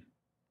salvation.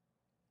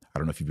 I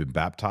don't know if you've been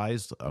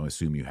baptized. I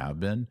assume you have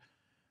been.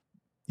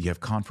 You have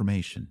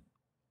confirmation,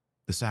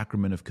 the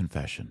sacrament of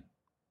confession,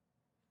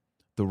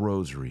 the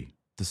rosary,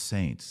 the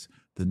saints,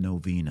 the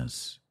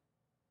novenas,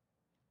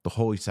 the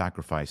holy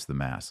sacrifice, the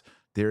Mass.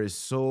 There is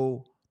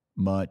so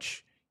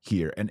much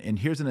here. And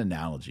here's an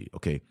analogy,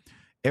 okay?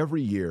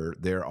 Every year,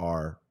 there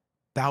are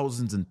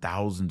thousands and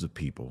thousands of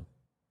people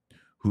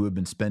who have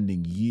been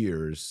spending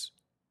years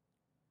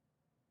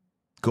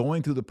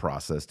going through the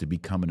process to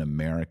become an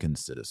American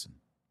citizen.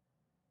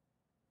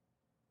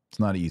 It's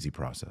not an easy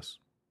process.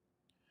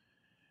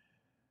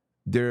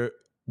 They're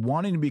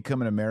wanting to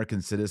become an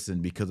American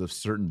citizen because of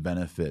certain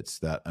benefits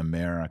that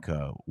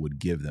America would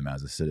give them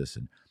as a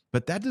citizen.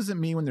 But that doesn't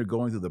mean when they're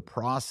going through the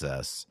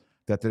process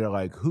that they're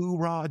like,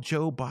 hoorah,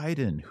 Joe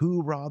Biden,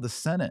 hoorah, the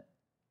Senate,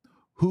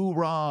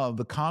 hoorah,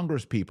 the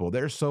Congress people.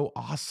 They're so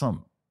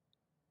awesome.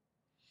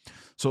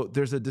 So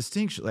there's a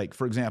distinction. Like,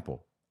 for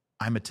example,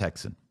 I'm a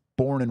Texan.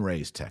 Born and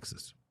raised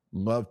Texas.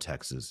 Love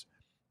Texas.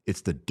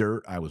 It's the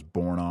dirt I was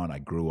born on, I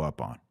grew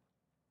up on.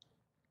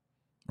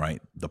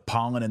 Right? The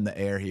pollen in the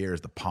air here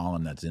is the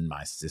pollen that's in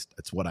my system.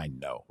 It's what I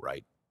know,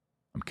 right?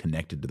 I'm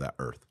connected to that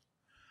earth.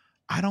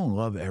 I don't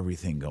love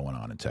everything going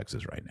on in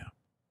Texas right now.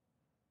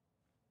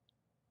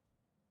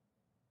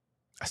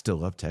 I still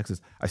love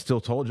Texas. I still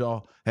told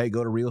y'all, hey,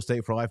 go to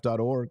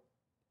realestateforlife.org.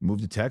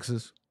 Move to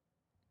Texas.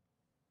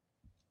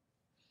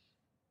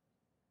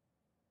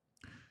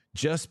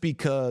 Just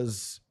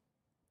because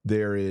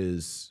there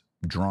is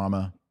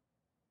drama,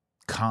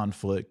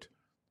 conflict,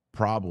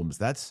 problems,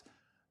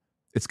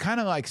 it's kind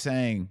of like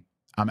saying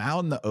I'm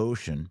out in the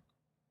ocean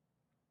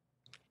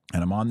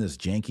and I'm on this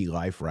janky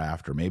life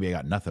raft, or maybe I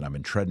got nothing. I've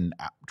been treading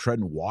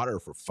water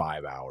for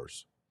 5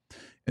 hours,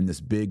 and this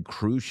big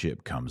cruise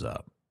ship comes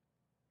up.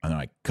 And they're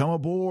like, come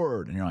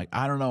aboard. And you're like,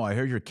 I don't know. I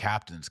heard your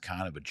captain's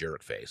kind of a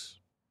jerk face.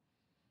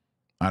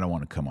 I don't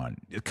want to come on.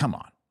 Come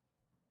on.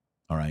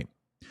 All right.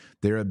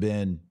 There have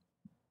been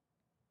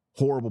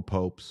horrible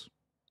popes,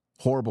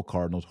 horrible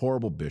cardinals,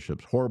 horrible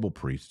bishops, horrible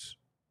priests,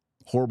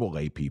 horrible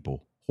lay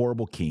people,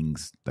 horrible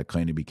kings that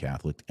claim to be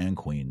Catholic and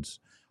queens,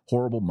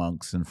 horrible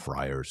monks and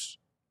friars.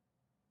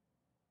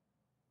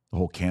 The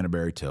whole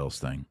Canterbury Tales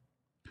thing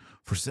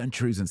for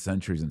centuries and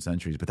centuries and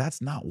centuries. But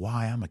that's not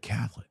why I'm a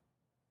Catholic.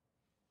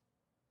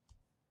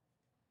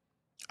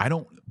 I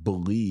don't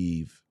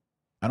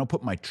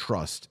put my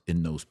trust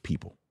in those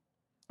people.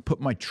 I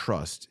put my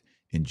trust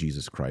in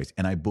Jesus Christ,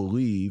 and I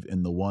believe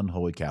in the one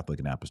holy Catholic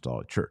and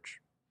Apostolic Church,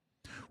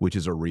 which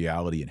is a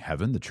reality in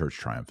heaven, the church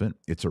triumphant.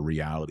 It's a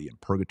reality in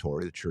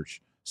purgatory, the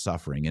church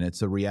suffering, and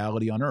it's a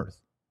reality on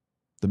earth,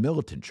 the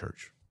militant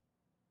church.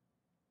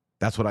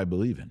 That's what I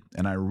believe in.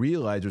 And I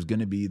realize there's going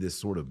to be this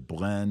sort of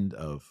blend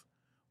of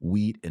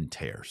wheat and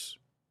tares.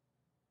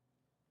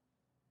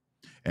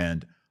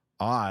 And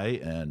I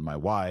and my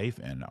wife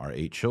and our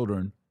 8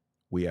 children,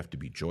 we have to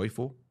be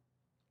joyful.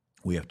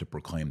 We have to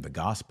proclaim the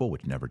gospel,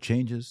 which never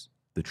changes,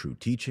 the true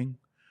teaching.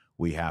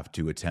 We have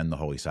to attend the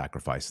holy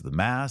sacrifice of the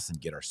Mass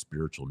and get our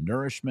spiritual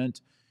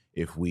nourishment.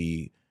 If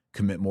we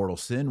commit mortal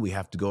sin, we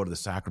have to go to the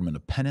sacrament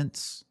of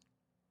penance,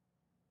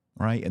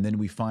 right? And then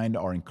we find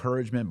our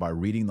encouragement by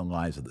reading the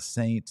lives of the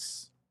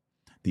saints,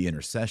 the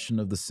intercession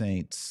of the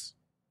saints,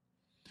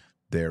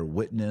 their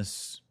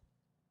witness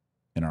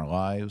in our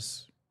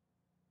lives,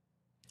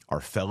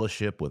 our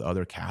fellowship with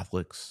other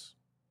Catholics,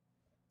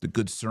 the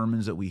good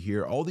sermons that we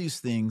hear. All these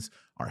things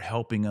are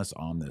helping us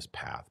on this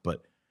path.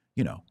 But,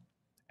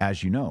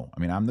 as you know,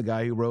 I'm the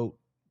guy who wrote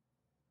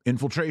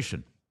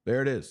Infiltration.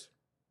 There it is.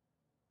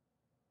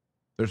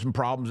 There's some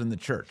problems in the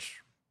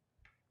church.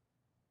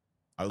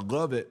 I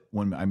love it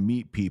when I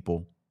meet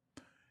people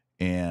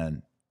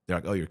and they're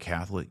like, oh, you're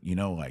Catholic?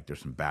 There's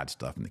some bad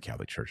stuff in the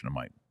Catholic Church. And I'm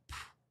like,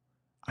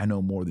 I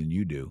know more than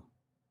you do,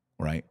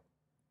 right?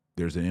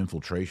 There's an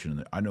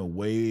infiltration. I know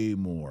way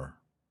more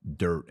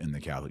dirt in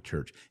the Catholic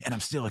Church, and I'm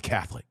still a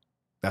Catholic.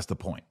 That's the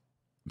point.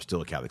 I'm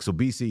still a Catholic. So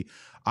BC,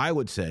 I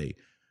would say,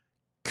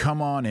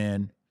 come on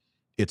in.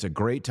 It's a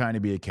great time to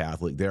be a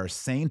Catholic. There are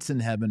saints in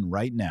heaven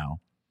right now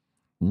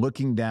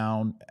looking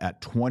down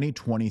at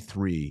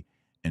 2023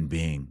 and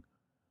being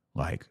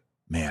like,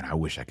 man, I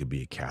wish I could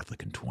be a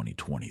Catholic in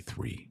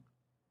 2023.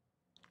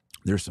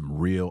 There's some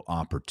real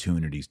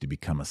opportunities to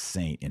become a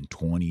saint in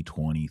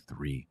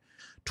 2023.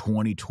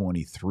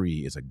 2023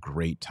 is a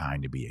great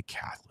time to be a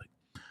Catholic.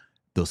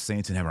 Those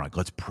saints in heaven are like,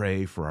 let's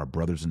pray for our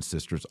brothers and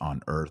sisters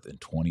on earth in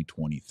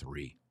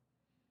 2023.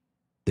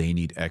 They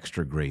need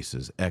extra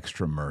graces,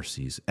 extra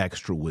mercies,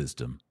 extra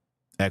wisdom,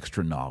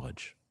 extra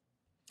knowledge.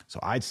 So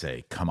I'd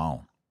say, come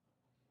on.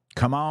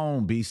 Come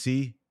on,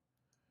 BC,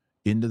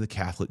 into the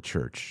Catholic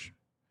Church.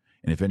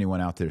 And if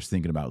anyone out there is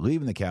thinking about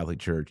leaving the Catholic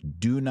Church,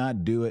 do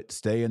not do it.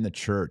 Stay in the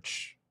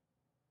church.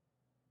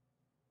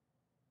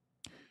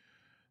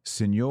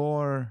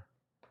 Senor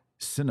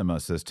Cinema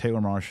says,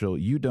 Taylor Marshall,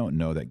 you don't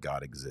know that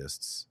God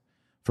exists.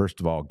 First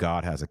of all,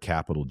 God has a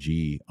capital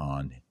G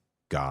on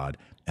God.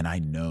 And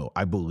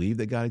I believe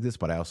that God exists,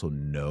 but I also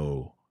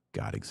know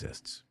God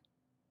exists.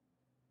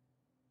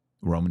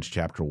 Romans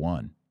chapter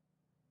 1.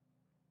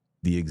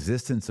 The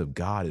existence of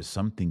God is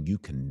something you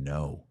can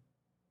know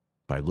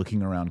by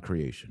looking around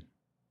creation.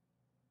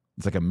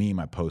 It's like a meme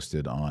I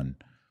posted on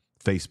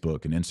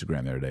Facebook and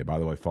Instagram the other day. By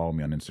the way, follow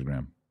me on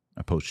Instagram.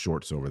 I post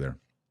shorts over there.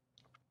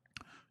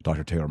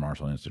 Dr. Taylor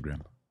Marshall on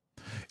Instagram.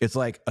 It's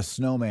like a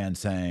snowman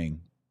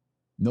saying,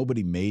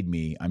 nobody made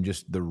me. I'm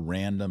just the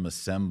random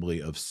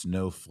assembly of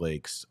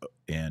snowflakes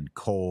and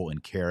coal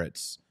and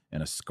carrots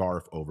and a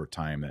scarf over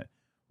time that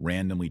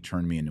randomly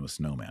turned me into a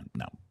snowman.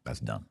 No, that's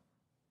dumb.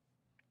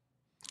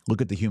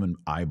 Look at the human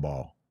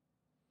eyeball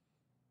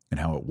and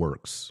how it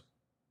works.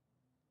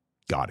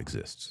 God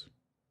exists.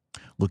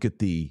 Look at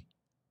the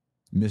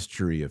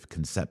mystery of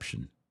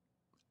conception.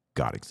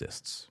 God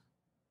exists.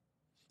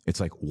 It's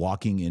like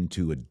walking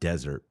into a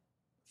desert,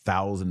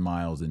 1,000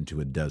 miles into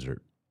a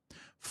desert,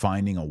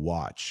 finding a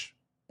watch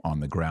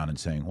on the ground and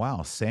saying,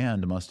 wow,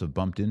 sand must have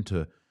bumped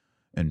into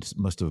and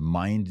must have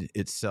mined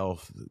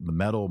itself, the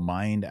metal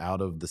mined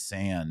out of the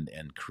sand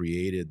and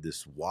created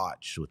this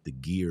watch with the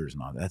gears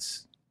and all.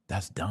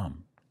 That's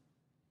dumb.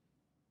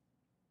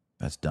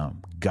 That's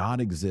dumb. God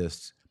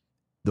exists.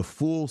 The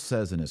fool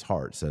says in his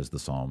heart, says the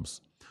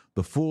Psalms,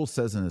 the fool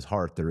says in his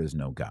heart, there is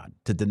no God.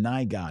 To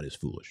deny God is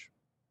foolish.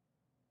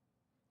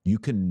 You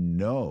can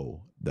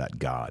know that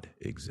God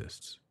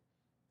exists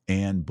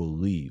and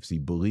believe. See,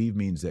 believe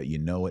means that you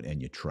know it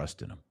and you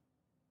trust in him.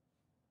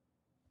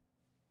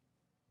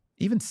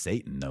 Even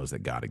Satan knows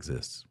that God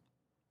exists.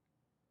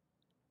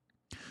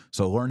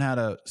 So learn how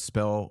to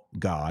spell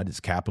God. It's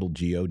capital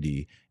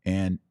G-O-D.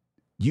 And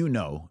you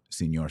know,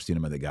 Senor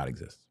Cinema, that God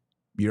exists.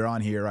 You're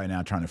on here right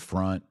now trying to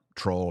front,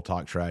 troll,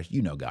 talk trash.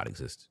 You know God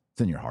exists.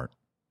 It's in your heart.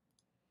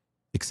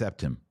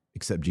 Accept him.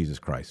 Accept Jesus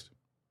Christ.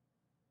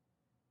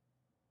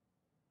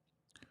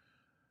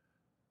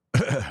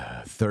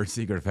 Third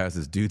secret fast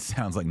is, dude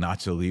sounds like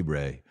Nacho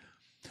Libre.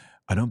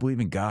 I don't believe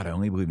in God. I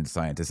only believe in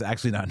science. It's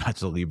actually not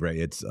Nacho Libre.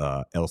 It's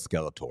El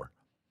Skeletor.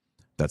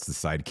 That's the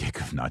sidekick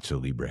of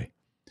Nacho Libre.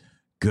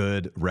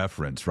 Good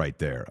reference right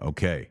there.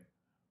 Okay.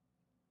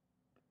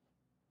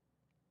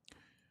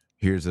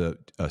 Here's a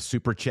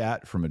super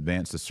chat from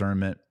Advanced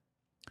Discernment.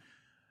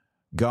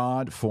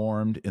 God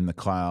formed in the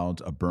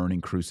clouds a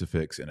burning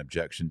crucifix in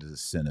objection to the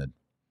synod.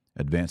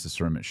 Advanced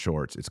Discernment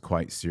Shorts. It's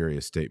quite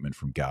serious statement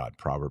from God.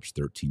 Proverbs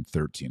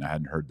 13:13. I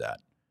hadn't heard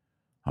that.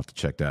 I'll have to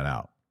check that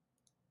out.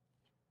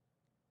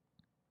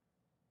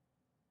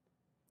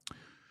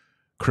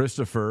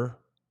 Christopher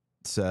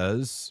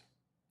says,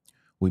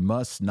 we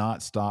must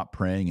not stop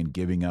praying and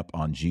giving up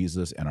on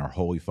Jesus and our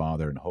Holy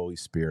Father and Holy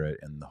Spirit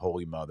and the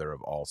Holy Mother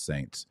of all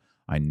saints.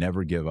 I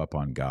never give up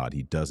on God.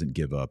 He doesn't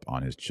give up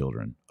on his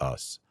children,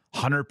 us.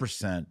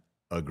 100%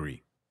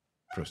 agree,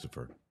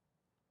 Christopher.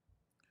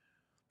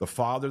 The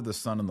Father, the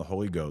Son, and the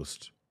Holy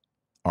Ghost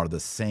are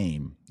the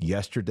same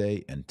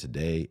yesterday and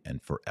today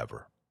and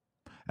forever.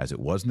 As it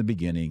was in the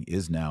beginning,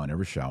 is now, and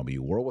ever shall be,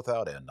 world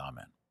without end.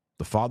 Amen.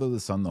 The Father,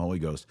 the Son, the Holy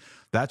Ghost.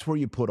 That's where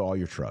you put all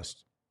your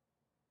trust.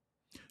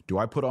 Do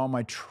I put all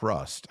my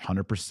trust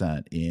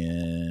 100%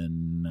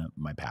 in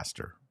my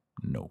pastor?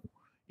 No.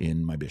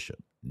 In my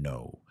bishop?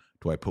 No.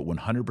 Do I put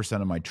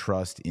 100% of my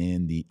trust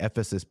in the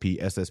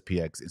FSSP,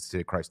 SSPX,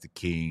 Institute of Christ the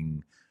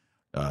King,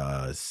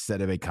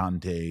 Sede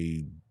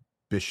Vacante,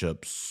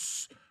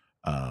 bishops?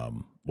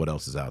 What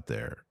else is out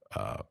there?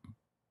 Trying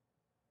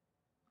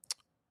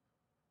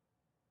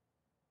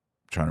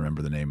to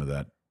remember the name of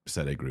that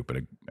Sede group, but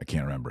I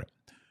can't remember it.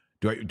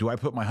 Do I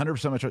put my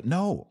 100% of my trust?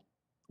 No.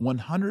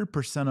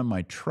 100% of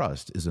my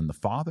trust is in the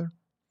Father,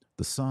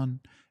 the Son,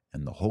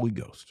 and the Holy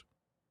Ghost.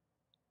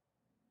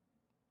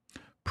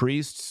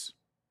 Priests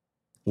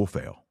will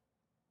fail.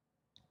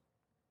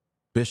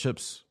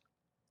 Bishops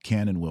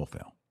can and will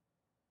fail.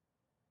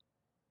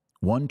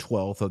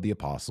 1/12 of the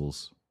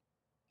apostles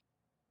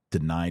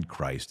denied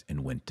Christ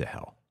and went to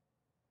hell.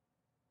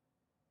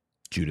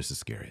 Judas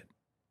Iscariot.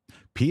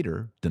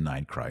 Peter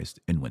denied Christ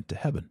and went to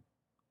heaven.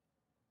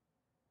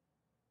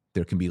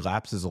 There can be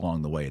lapses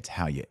along the way. It's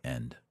how you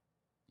end.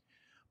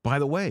 By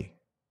the way,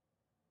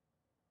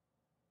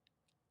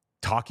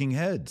 talking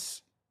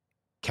heads,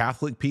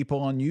 Catholic people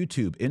on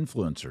YouTube,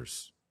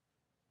 influencers,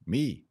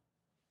 me,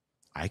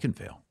 I can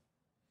fail.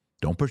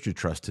 Don't put your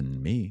trust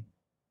in me.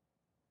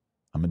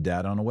 I'm a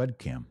dad on a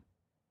webcam.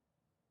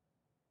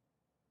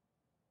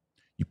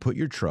 You put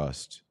your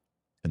trust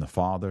in the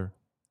Father,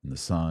 and the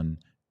Son,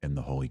 and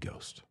the Holy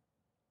Ghost.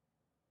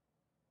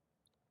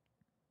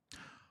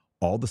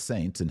 All the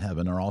saints in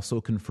heaven are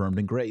also confirmed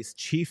in grace,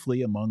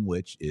 chiefly among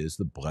which is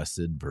the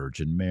Blessed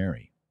Virgin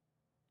Mary,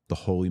 the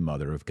Holy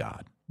Mother of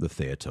God, the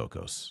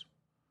Theotokos,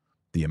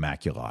 the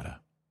Immaculata.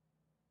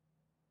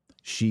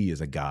 She is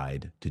a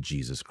guide to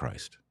Jesus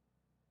Christ.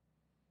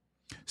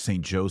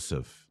 Saint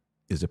Joseph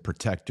is a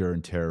protector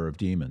and terror of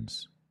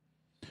demons.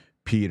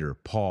 Peter,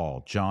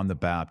 Paul, John the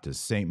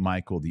Baptist, Saint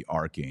Michael the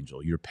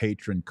Archangel, your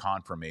patron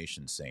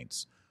confirmation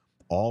saints.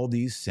 All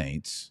these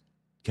saints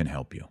can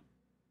help you.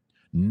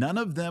 None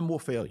of them will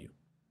fail you.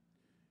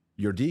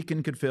 Your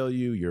deacon could fail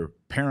you. Your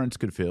parents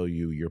could fail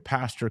you. Your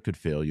pastor could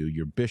fail you.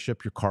 Your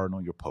bishop, your cardinal,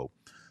 your pope.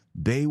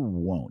 They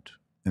won't.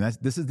 And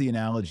this is the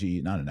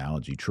analogy, not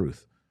analogy,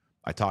 truth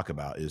I talk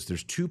about is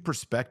there's two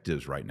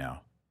perspectives right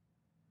now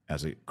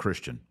as a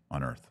Christian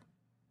on earth.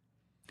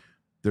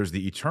 There's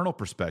the eternal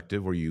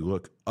perspective where you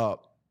look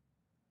up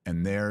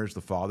and there's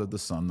the Father, the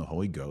Son, the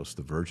Holy Ghost,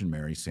 the Virgin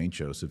Mary, Saint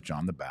Joseph,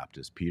 John the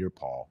Baptist, Peter,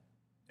 Paul,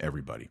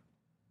 everybody.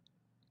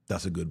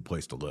 That's a good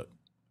place to look.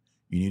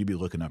 You need to be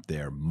looking up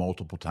there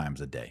multiple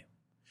times a day.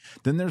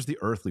 Then there's the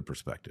earthly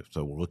perspective.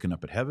 So we're looking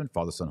up at heaven,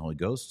 Father, Son, Holy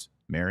Ghost,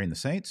 Mary and the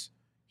saints.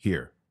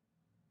 Here.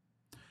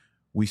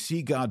 We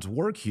see God's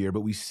work here,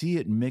 but we see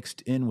it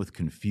mixed in with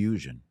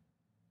confusion,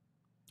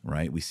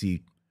 right? We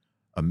see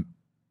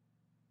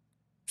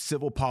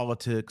civil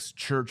politics,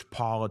 church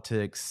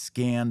politics,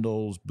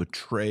 scandals,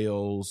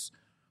 betrayals,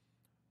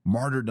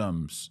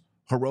 martyrdoms,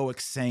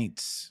 heroic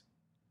saints,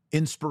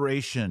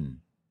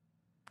 inspiration,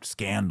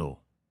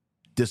 scandal,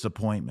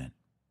 disappointment,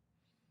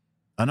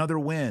 another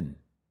win,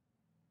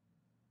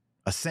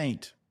 a a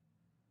saint,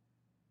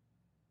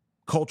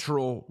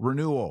 cultural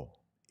renewal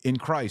in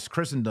Christ,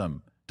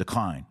 Christendom,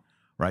 decline,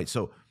 right?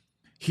 So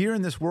here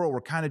in this world,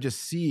 we're kind of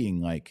just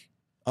seeing like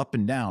up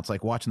and down. It's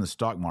like watching the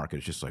stock market.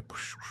 It's just like,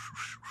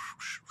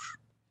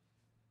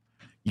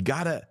 you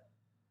got to,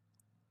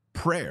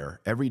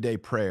 everyday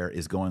prayer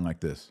is going like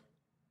this.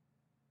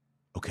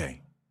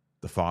 Okay,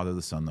 the Father,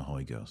 the Son, the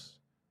Holy Ghost,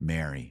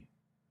 Mary,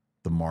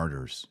 the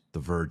martyrs, the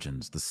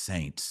virgins, the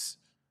saints,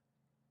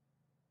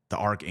 the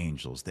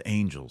archangels, the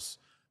angels,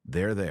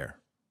 they're there.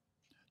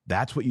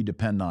 That's what you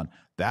depend on.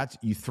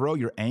 You throw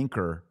your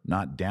anchor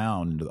not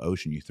down into the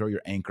ocean. You throw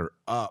your anchor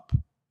up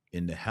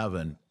into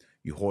heaven.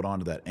 You hold on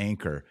to that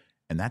anchor,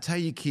 and that's how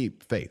you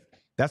keep faith.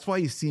 That's why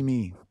you see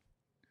me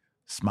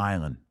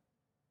smiling.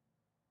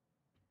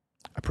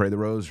 I pray the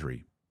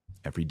rosary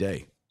every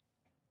day.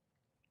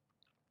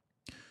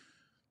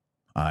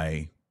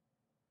 I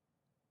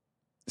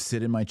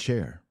sit in my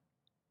chair,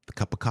 with a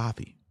cup of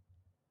coffee,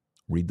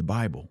 read the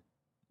Bible,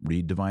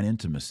 read Divine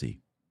Intimacy,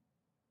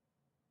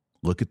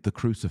 look at the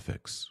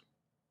crucifix,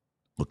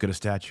 look at a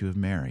statue of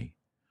Mary,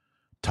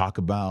 talk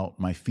about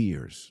my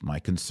fears, my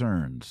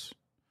concerns,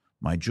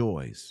 my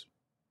joys.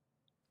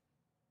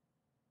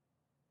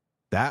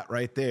 That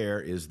right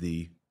there is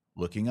the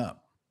looking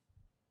up.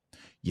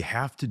 You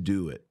have to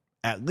do it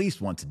at least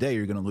once a day, or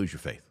you're going to lose your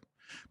faith.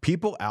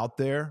 People out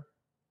there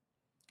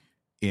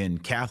in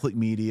Catholic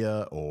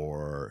media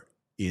or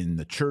in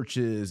the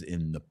churches,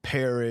 in the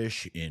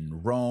parish,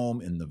 in Rome,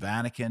 in the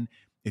Vatican,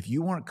 if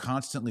you weren't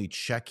constantly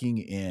checking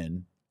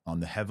in on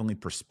the heavenly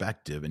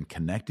perspective and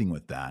connecting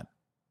with that,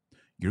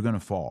 you're going to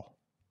fall,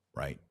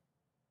 right?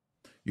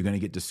 You're going to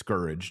get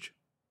discouraged,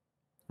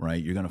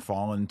 right? You're going to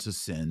fall into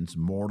sins,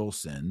 mortal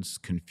sins,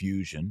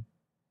 confusion,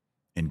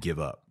 and give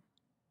up.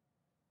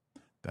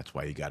 That's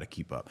why you got to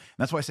keep up. And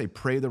that's why I say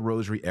pray the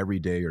rosary every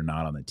day you're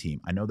not on the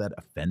team. I know that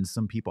offends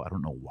some people. I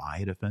don't know why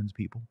it offends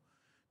people,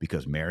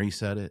 because Mary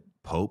said it,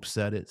 Pope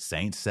said it,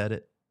 saints said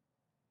it.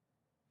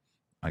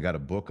 I got a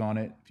book on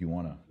it. If you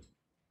want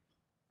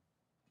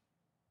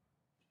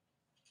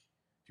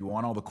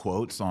all the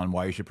quotes on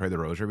why you should pray the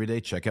rosary every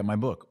day, check out my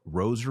book,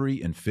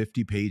 Rosary in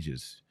 50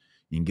 Pages.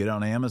 You can get it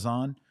on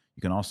Amazon.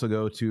 You can also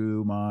go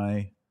to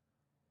my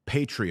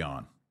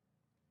Patreon.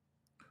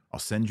 I'll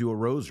send you a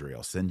rosary.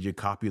 I'll send you a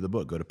copy of the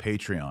book. Go to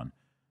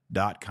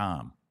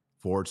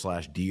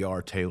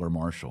patreon.com/Dr. Taylor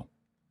Marshall.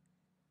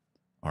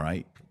 All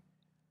right.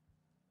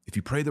 If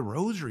you pray the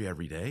rosary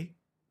every day,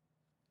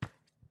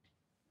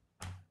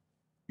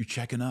 you're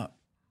checking up,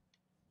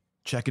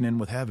 checking in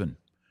with heaven.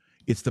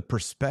 It's the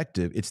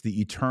perspective. It's the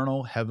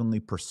eternal heavenly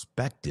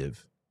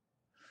perspective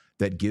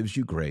that gives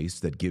you grace,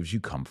 that gives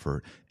you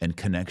comfort, and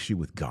connects you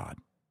with God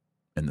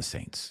and the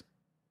saints.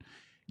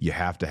 You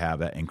have to have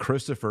that. And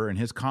Christopher, in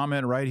his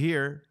comment right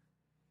here,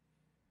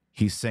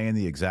 he's saying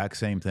the exact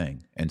same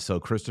thing. And so,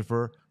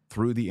 Christopher,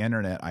 through the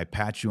internet, I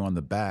pat you on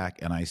the back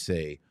and I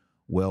say,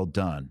 well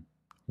done.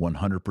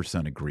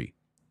 100% agree.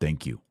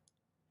 Thank you.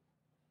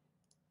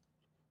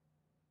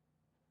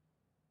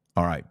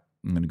 All right.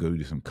 I'm going to go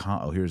do some,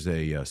 here's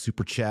a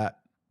super chat.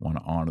 Want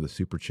to honor the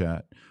super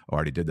chat. I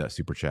already did that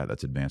super chat.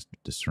 That's advanced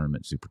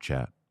discernment super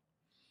chat.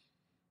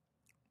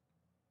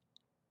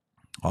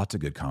 Lots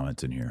of good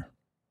comments in here.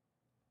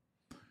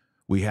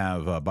 We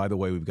have, by the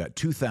way, we've got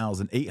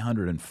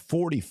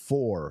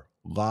 2,844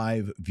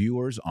 live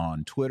viewers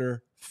on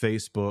Twitter,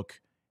 Facebook,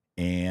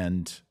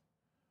 and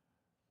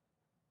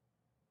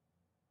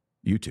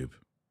YouTube.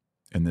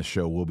 And this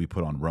show will be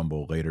put on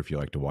Rumble later if you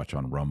like to watch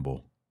on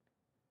Rumble.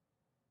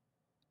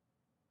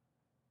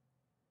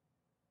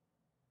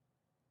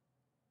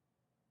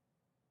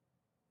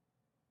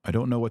 I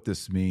don't know what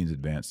this means,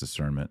 advanced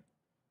discernment.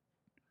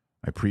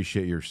 I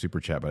appreciate your super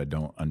chat, but I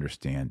don't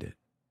understand it.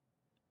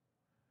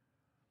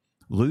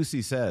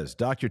 Lucy says,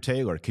 Dr.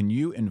 Taylor, can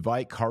you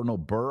invite Cardinal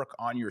Burke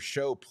on your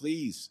show,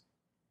 please?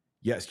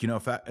 Yes,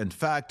 in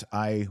fact,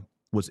 I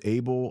was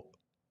able,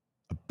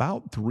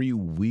 about 3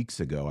 weeks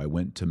ago, I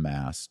went to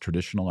Mass,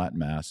 traditional Latin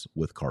Mass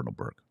with Cardinal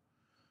Burke.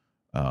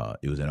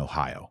 It was in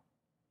Ohio.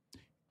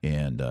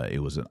 And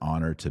it was an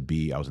honor to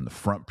be, I was in the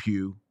front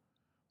pew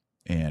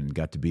and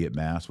got to be at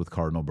Mass with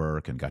Cardinal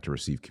Burke and got to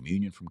receive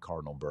communion from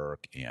Cardinal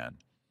Burke. And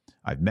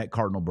I've met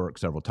Cardinal Burke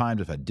several times.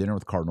 I've had dinner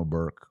with Cardinal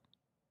Burke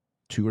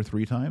 2 or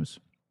 3 times.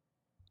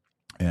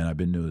 And I've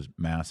been to his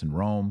Mass in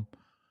Rome.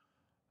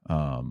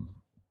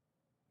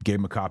 Gave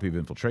him a copy of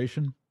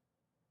Infiltration.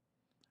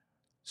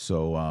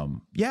 So,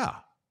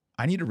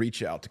 I need to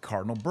reach out to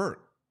Cardinal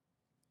Burke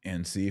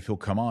and see if he'll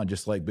come on,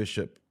 just like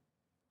Bishop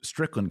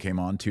Strickland came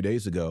on 2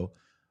 days ago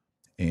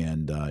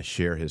and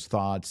share his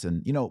thoughts.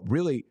 And,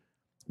 really,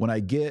 when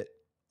I get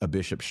a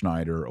Bishop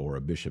Schneider or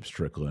a Bishop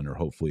Strickland or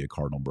hopefully a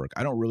Cardinal Burke,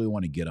 I don't really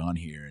want to get on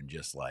here and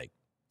just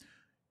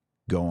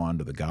go on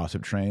to the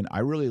gossip train. I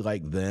really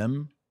like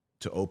them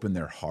to open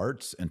their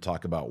hearts and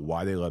talk about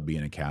why they love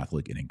being a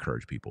Catholic and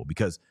encourage people.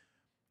 Because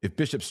if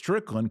Bishop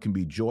Strickland can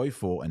be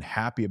joyful and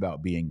happy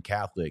about being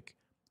Catholic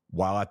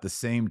while at the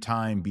same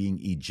time being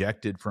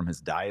ejected from his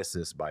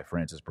diocese by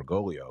Francis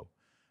Bergoglio,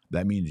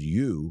 that means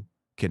you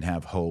can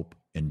have hope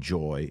and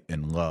joy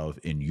and love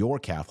in your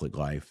Catholic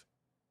life,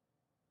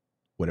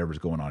 whatever's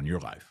going on in your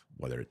life,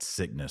 whether it's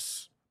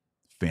sickness,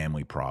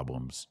 family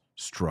problems,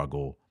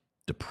 struggle,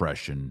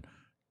 depression,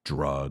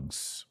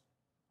 drugs,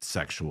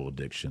 sexual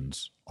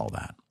addictions, all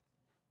that.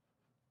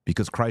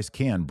 Because Christ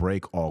can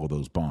break all of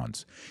those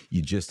bonds.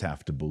 You just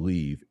have to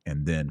believe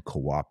and then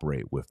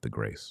cooperate with the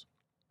grace.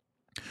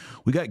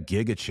 We got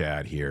Giga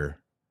Chad here.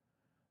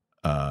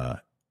 I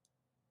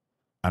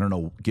don't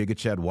know, Giga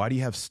Chad, why do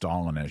you have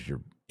Stalin as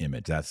your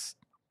image? That's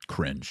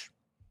cringe.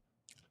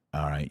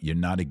 All right, you're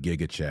not a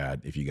Giga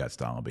Chad if you got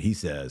Stalin. But he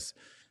says,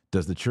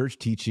 does the church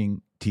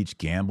teach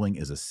gambling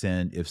is a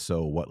sin? If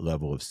so, what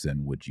level of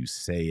sin would you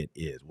say it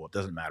is? Well, it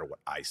doesn't matter what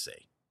I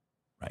say,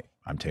 right?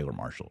 I'm Taylor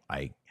Marshall.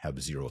 I have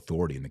zero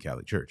authority in the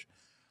Catholic Church.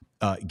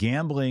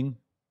 Gambling,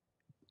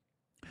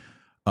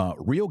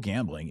 real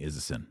gambling is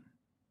a sin.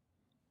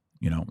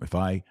 You know, if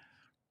I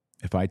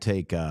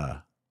take,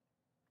 a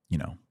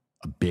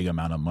big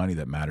amount of money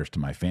that matters to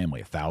my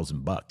family,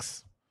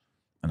 $1,000,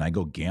 and I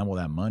go gamble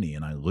that money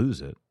and I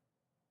lose it,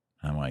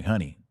 and I'm like,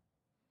 honey,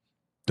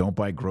 don't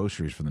buy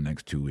groceries for the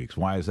next 2 weeks.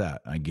 Why is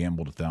that? I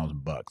gambled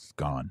 $1,000,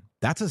 gone.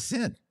 That's a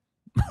sin.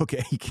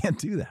 Okay, you can't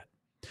do that.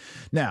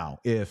 Now,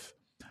 if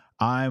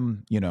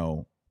I'm,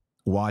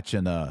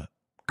 watching a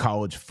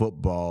college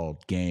football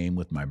game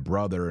with my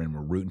brother and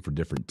we're rooting for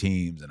different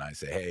teams, and I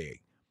say, hey,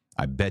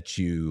 I bet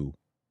you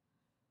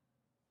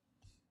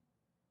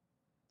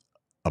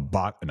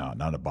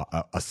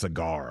a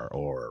cigar,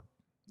 or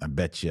I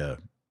bet you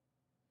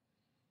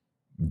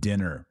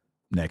dinner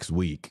next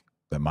week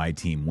that my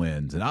team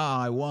wins, and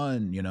I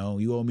won,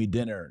 you owe me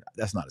dinner.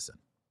 That's not a sin,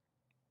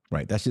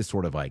 right? That's just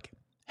sort of like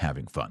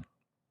having fun,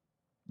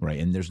 right?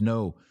 And there's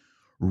no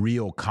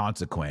real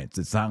consequence.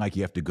 It's not like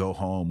you have to go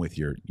home with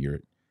your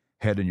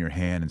head in your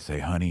hand and say,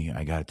 honey,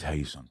 I got to tell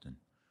you something.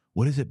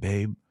 What is it,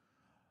 babe?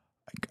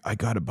 I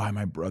got to buy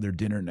my brother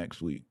dinner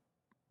next week.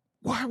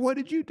 Why? What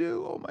did you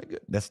do? Oh my God.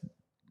 That's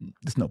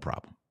no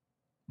problem,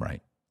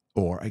 right?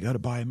 Or I got to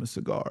buy him a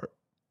cigar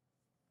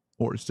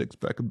or a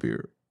 6-pack of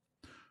beer.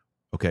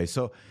 Okay,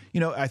 so,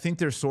 I think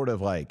there's sort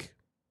of like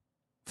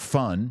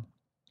fun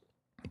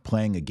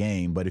playing a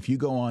game, but if you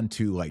go on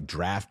to like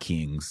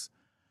DraftKings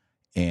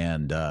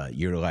and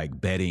you're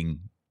like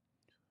betting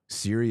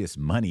serious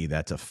money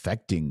that's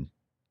affecting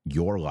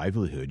your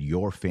livelihood,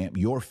 your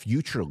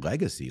future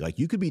legacy, like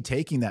you could be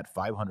taking that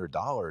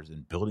 $500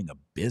 and building a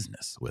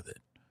business with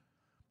it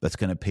that's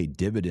going to pay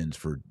dividends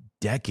for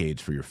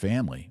decades for your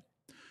family.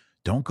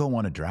 Don't go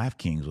on a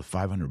DraftKings with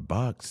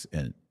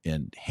 $500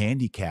 and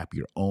handicap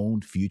your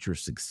own future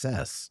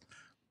success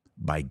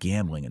by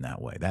gambling in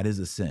that way. That is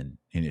a sin,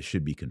 and it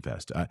should be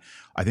confessed.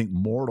 I think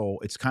mortal,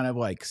 it's kind of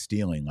like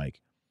stealing. Like,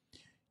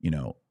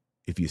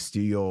 if you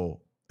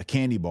steal a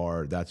candy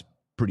bar, that's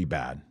pretty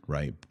bad,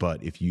 right?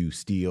 But if you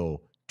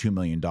steal $2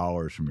 million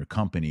from your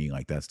company,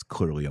 like that's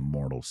clearly a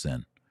mortal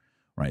sin,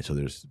 right? So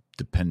there's,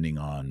 depending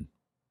on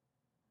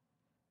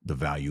the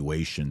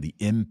valuation, the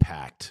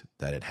impact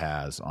that it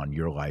has on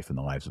your life and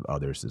the lives of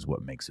others is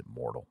what makes it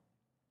mortal.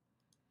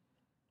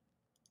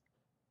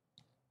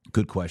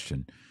 Good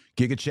question.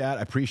 Giga Chad,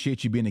 I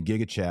appreciate you being a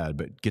Giga Chad,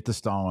 but get the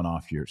Stalin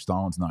off here.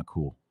 Stalin's not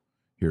cool.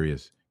 Here he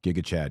is.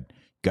 Giga Chad.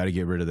 Got to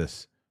get rid of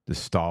this. This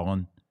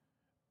Stalin,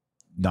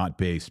 not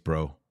based,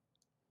 bro.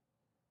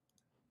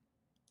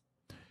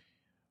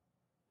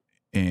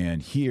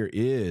 And here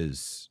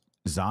is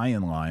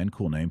Zion Lion.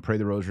 Cool name. Pray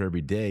the rosary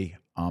every day.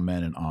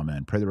 Amen and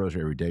amen. Pray the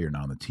rosary every day. You're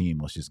not on the team.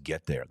 Let's just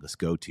get there. Let's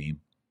go,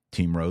 team.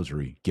 Team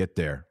Rosary. Get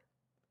there.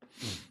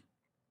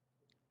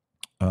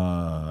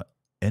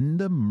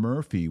 Enda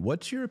Murphy,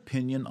 what's your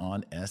opinion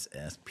on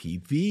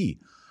SSPV?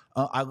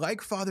 I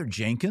like Father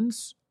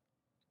Jenkins.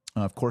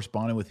 I've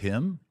corresponded with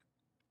him.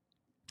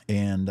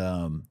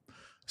 And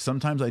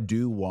sometimes I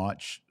do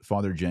watch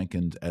Father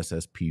Jenkins'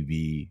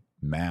 SSPV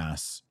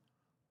Mass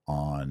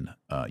on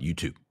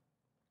YouTube.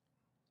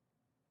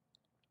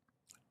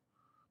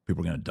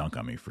 People are going to dunk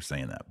on me for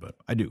saying that, but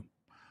I do.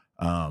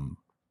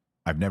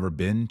 I've never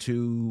been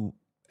to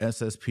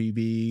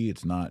SSPV.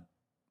 It's not,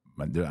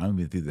 I don't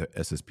even think the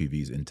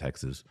SSPV is in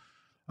Texas.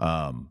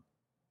 Yeah,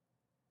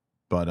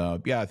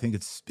 I think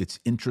it's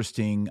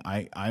interesting.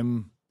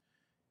 I'm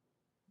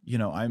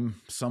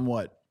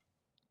somewhat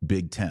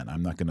Big Ten.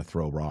 I'm not going to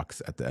throw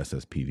rocks at the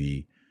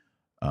SSPV.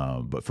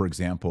 But for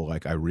example,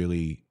 like I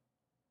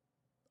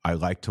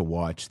like to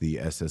watch the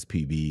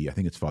SSPV. I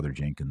think it's Father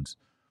Jenkins.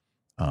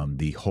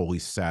 The Holy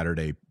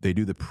Saturday, they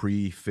do the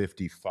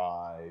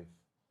pre-55.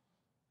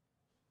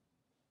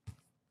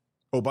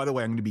 Oh, by the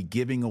way, I'm going to be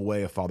giving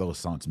away a Father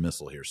Lassance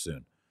missal here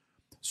soon.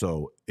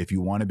 So if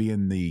you want to be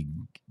in the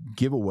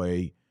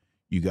giveaway,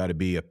 you got to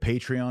be a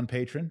Patreon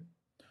patron,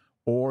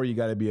 or you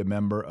got to be a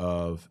member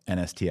of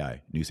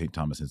NSTI, New St.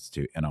 Thomas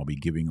Institute, and I'll be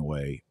giving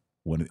away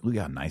one. Look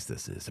how nice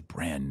this is. A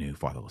brand new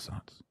Father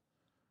Lassance.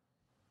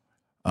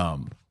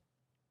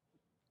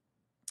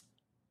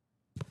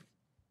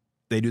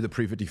 They do the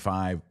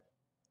pre-55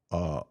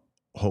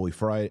 Holy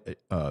Friday,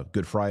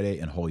 Good Friday,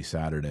 and Holy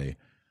Saturday.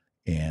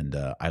 And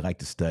I like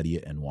to study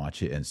it and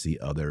watch it and see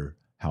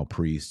how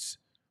priests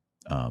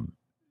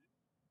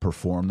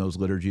perform those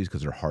liturgies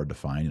because they're hard to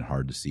find and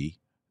hard to see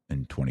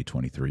in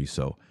 2023.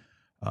 So,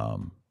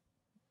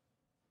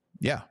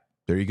 yeah,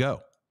 there you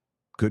go.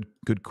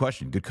 Good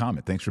question. Good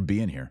comment. Thanks for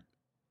being here.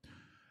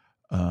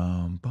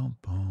 A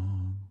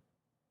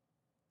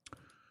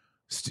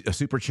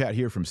super chat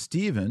here from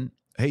Steven.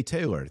 Hey,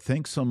 Taylor,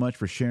 thanks so much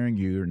for sharing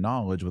your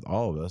knowledge with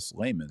all of us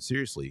laymen.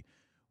 Seriously,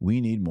 we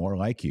need more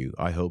like you.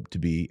 I hope to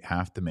be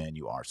half the man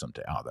you are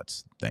someday. Oh,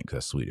 thanks.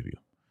 That's sweet of you.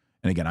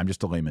 And again, I'm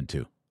just a layman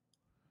too.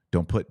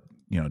 Don't put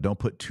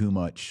too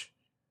much,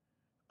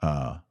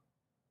 I'm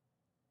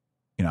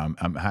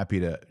happy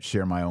to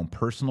share my own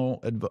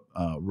personal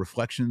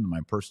reflections,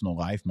 my personal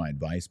life, my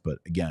advice. But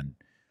again,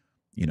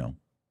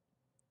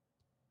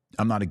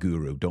 I'm not a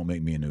guru. Don't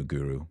make me a new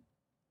guru.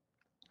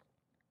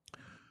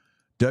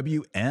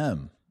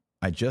 WM,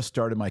 I just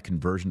started my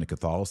conversion to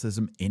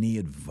Catholicism. Any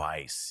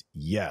advice?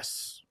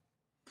 Yes.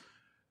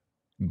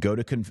 Go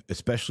to,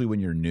 especially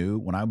when you're new.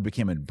 When I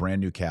became a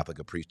brand new Catholic,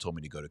 a priest told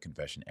me to go to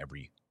confession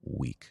every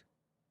week.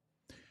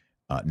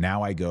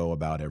 Now I go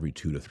about every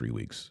 2 to 3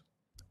 weeks.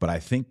 But I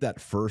think that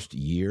first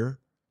year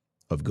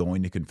of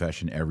going to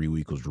confession every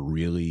week was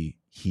really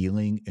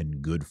healing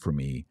and good for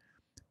me,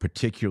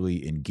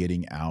 particularly in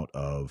getting out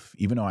of,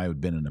 even though I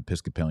had been an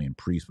Episcopalian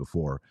priest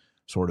before,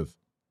 sort of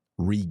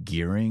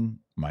re-gearing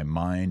my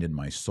mind and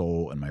my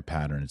soul and my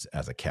patterns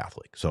as a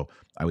Catholic. So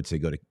I would say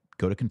go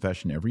to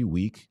confession every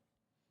week,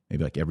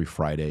 maybe like every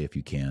Friday if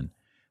you can.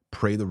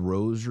 Pray the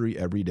rosary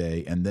every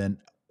day. And then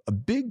a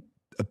big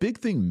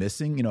thing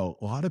missing,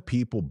 a lot of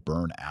people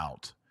burn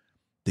out.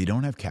 They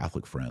don't have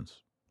Catholic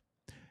friends.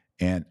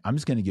 And I'm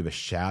just going to give a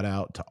shout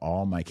out to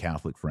all my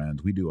Catholic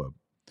friends. We do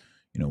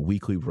a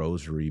weekly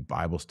rosary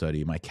Bible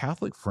study. My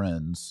Catholic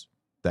friends,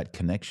 that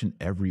connection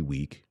every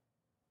week,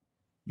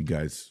 you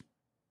guys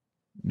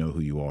know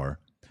who you are.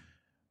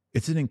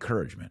 It's an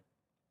encouragement.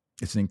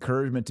 It's an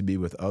encouragement to be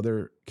with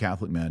other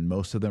Catholic men.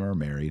 Most of them are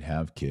married,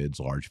 have kids,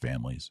 large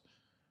families,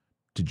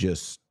 to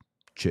just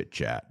chit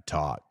chat,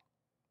 talk,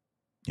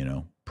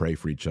 pray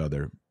for each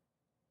other,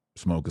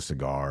 smoke a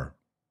cigar,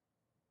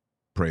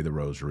 pray the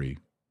rosary,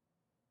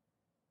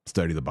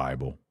 study the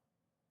Bible.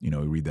 We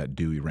read that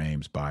Dewey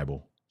Rames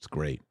Bible. It's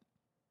great.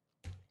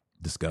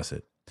 Discuss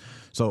it.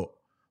 So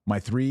my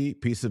 3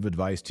 pieces of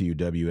advice to you,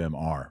 WM,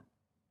 are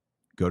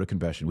go to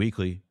confession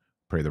weekly,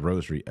 pray the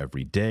rosary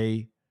every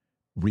day,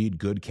 read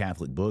good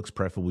Catholic books,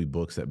 preferably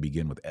books that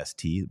begin with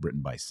ST,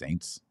 written by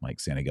saints, like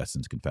St.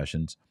 Augustine's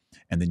Confessions.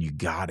 And then you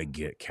got to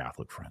get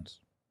Catholic friends.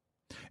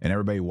 And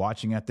everybody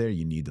watching out there,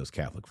 you need those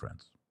Catholic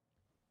friends.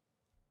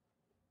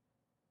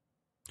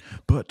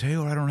 But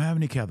Taylor, I don't have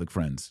any Catholic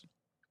friends.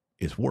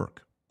 It's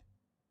work.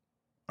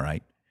 All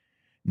right?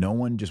 No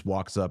one just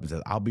walks up and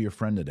says, I'll be your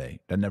friend today.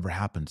 That never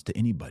happens to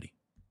anybody.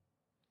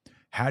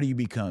 How do you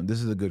become,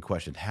 this is a good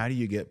question, how do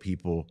you get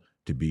people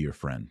to be your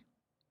friend?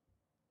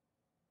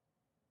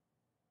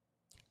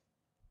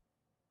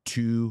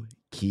 2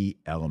 key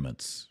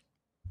elements.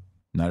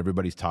 Not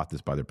everybody's taught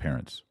this by their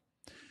parents.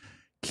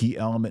 Key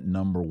element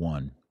number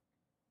 1,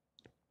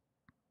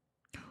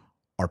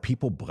 are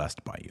people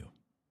blessed by you?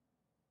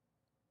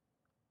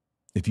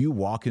 If you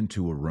walk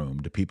into a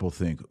room, do people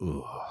think,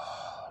 oh,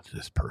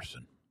 this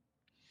person?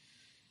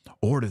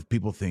 Or do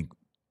people think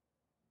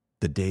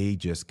the day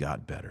just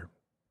got better?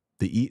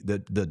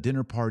 The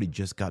dinner party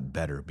just got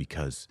better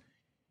because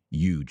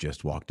you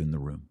just walked in the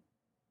room.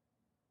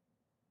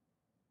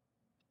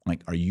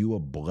 Like, are you a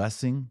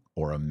blessing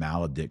or a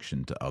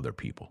malediction to other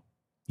people?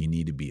 You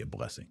need to be a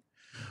blessing.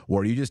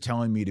 Or are you just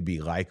telling me to be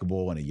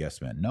likable and a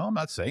yes man? No, I'm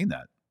not saying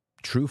that.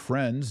 True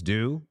friends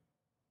do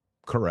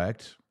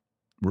correct,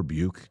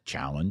 rebuke,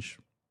 challenge,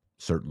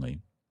 certainly.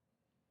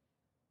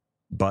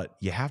 But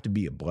you have to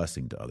be a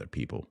blessing to other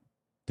people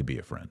to be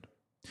a friend.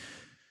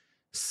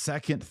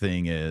 Second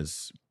thing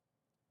is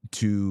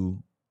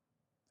to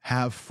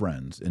have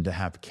friends, and to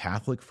have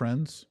Catholic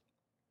friends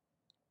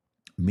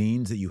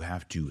means that you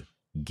have to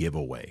give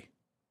away.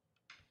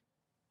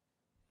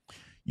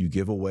 You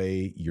give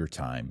away your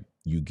time.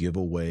 You give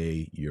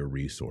away your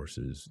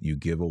resources. You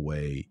give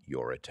away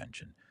your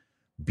attention.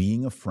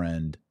 Being a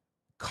friend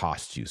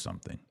costs you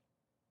something.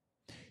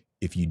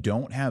 If you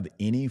don't have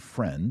any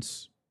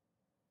friends,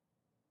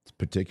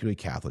 particularly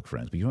Catholic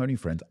friends, but you don't have any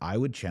friends, I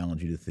would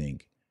challenge you to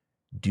think,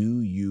 do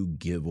you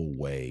give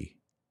away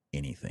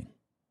anything?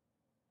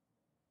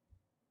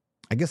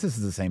 I guess this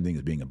is the same thing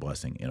as being a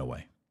blessing in a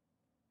way.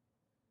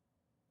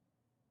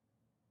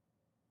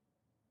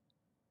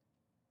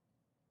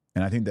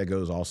 And I think that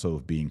goes also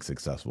with being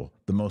successful.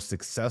 The most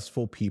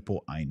successful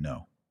people I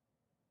know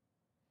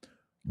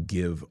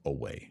give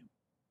away.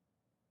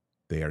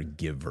 They are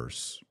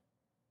givers,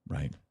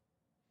 right?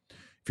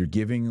 If you're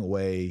giving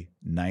away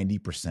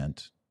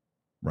 90%,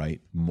 right,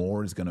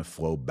 more is going to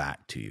flow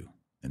back to you.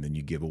 And then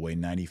you give away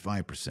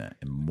 95%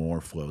 and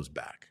more flows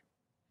back.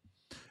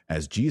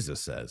 As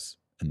Jesus says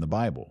in the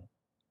Bible,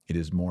 it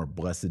is more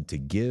blessed to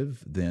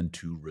give than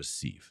to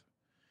receive.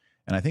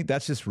 And I think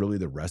that's just really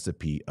the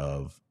recipe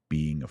of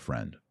being a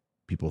friend.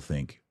 People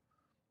think,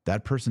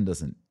 that person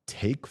doesn't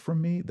take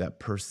from me, that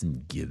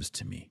person gives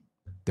to me.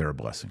 They're a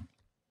blessing.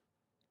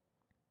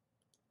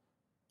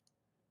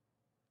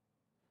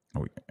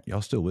 Oh,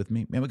 y'all still with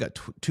me? Man, we got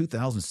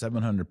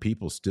 2,700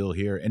 people still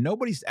here, and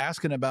nobody's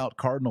asking about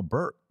Cardinal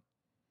Burke.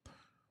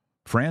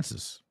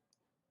 Francis.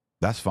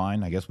 That's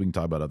fine. I guess we can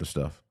talk about other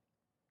stuff.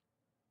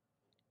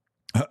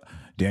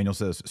 Daniel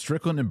says,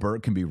 Strickland and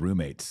Burke can be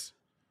roommates.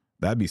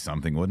 That'd be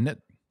something, wouldn't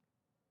it?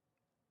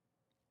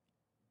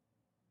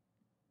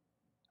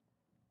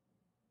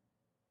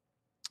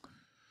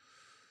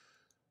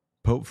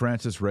 Pope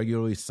Francis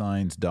regularly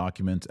signs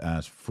documents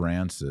as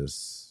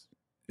Francis.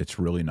 It's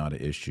really not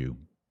an issue.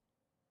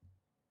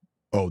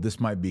 Oh, this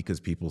might be because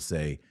people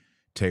say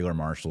Taylor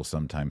Marshall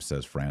sometimes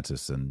says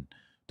Francis and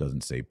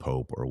doesn't say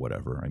Pope or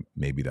whatever.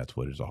 Maybe that's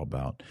what it's all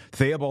about.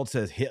 Theobald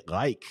says, hit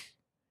like.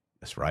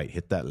 That's right.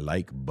 Hit that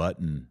like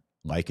button.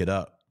 Like it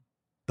up.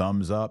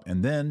 Thumbs up.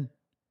 And then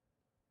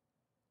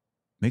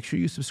make sure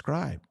you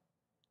subscribe.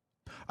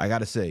 I got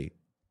to say,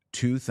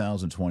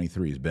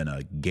 2023 has been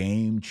a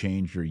game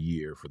changer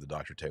year for the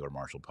Dr. Taylor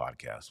Marshall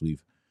podcast.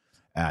 We've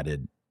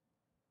added,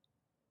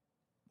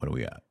 what are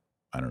we at?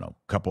 I don't know,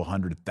 a couple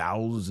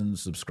 100,000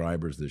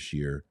 subscribers this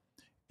year.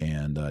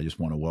 And I just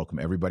want to welcome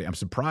everybody. I'm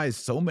surprised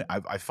so many,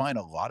 I find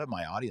a lot of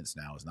my audience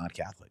now is not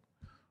Catholic.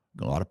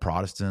 A lot of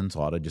Protestants, a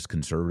lot of just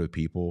conservative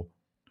people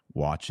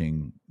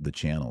watching the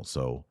channel.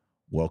 So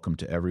welcome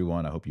to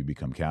everyone. I hope you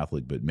become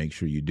Catholic, but make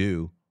sure you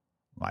do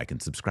like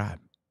and subscribe.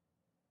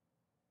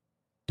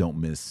 Don't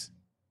miss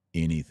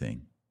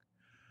anything.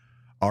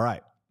 All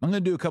right. I'm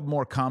going to do a couple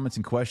more comments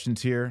and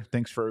questions here.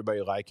 Thanks for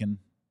everybody liking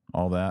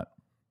all that.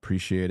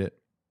 Appreciate it.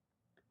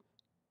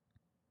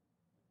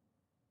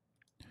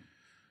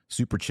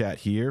 Super chat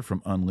here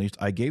from Unleashed.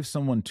 I gave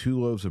someone 2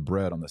 loaves of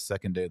bread on the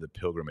second day of the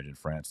pilgrimage in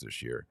France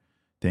this year.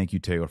 Thank you,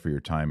 Taylor, for your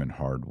time and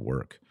hard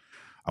work.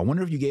 I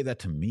wonder if you gave that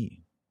to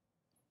me.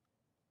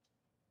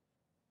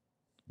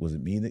 Was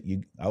it me that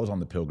you? I was on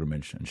the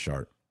pilgrimage in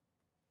Chartres.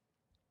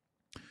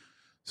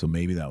 So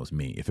maybe that was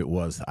me. If it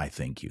was, I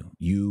thank you.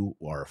 You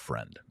are a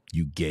friend.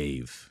 You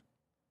gave.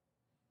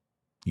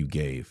 You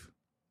gave.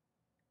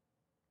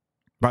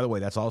 By the way,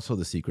 that's also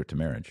the secret to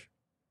marriage.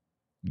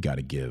 You got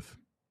to give.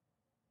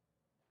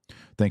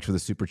 Thanks for the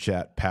super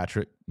chat,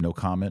 Patrick. No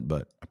comment,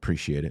 but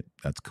appreciate it.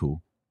 That's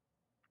cool.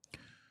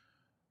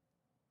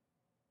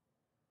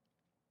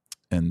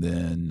 And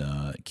then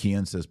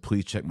Kian says,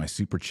 please check my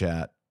super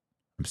chat.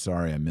 I'm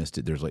sorry I missed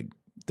it.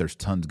 There's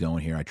tons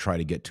going here. I try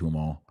to get to them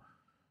all.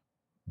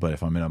 But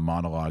if I'm in a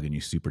monologue and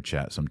you super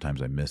chat,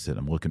 sometimes I miss it.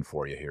 I'm looking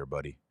for you here,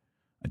 buddy.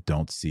 I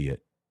don't see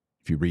it.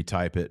 If you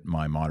retype it,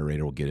 my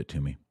moderator will get it to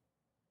me.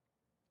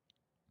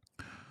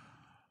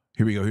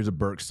 Here we go. Here's a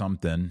Burke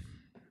something.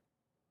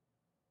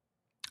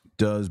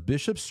 Does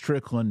Bishop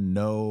Strickland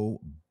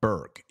know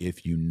Burke?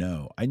 If you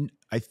know,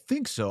 I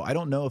think so. I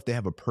don't know if they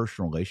have a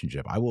personal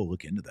relationship. I will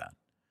look into that.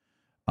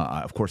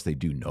 Of course, they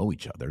do know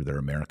each other. They're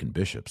American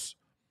bishops.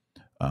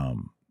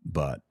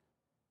 But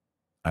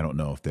I don't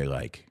know if they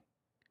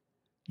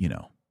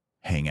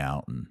hang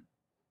out and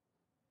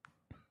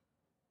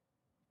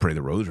pray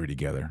the rosary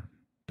together.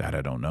 That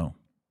I don't know.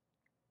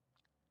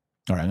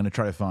 All right, I'm going to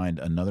try to find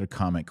another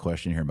comment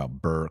question here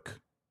about Burke,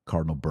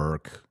 Cardinal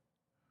Burke,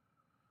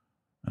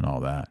 and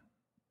all that.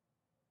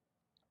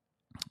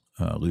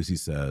 Lucy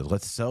says,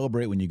 let's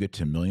celebrate when you get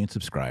to 1 million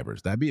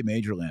subscribers. That'd be a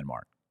major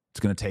landmark. It's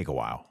going to take a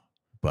while,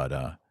 but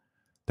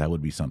that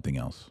would be something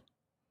else.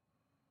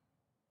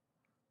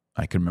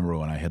 I can remember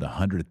when I hit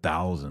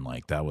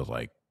 100,000, that was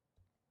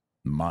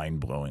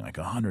mind-blowing,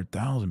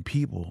 100,000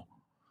 people.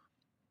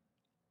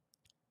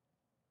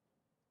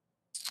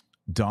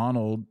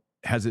 Donald,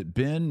 has it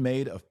been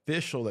made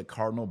official that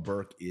Cardinal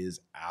Burke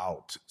is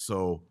out?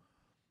 So,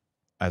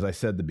 as I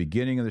said at the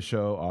beginning of the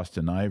show,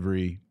 Austin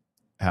Ivory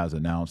has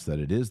announced that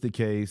it is the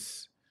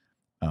case.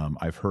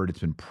 I've heard it's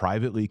been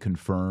privately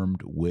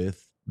confirmed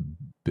with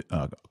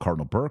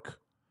Cardinal Burke.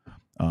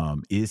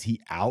 Is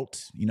he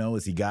out?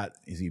 Is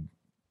he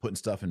putting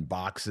stuff in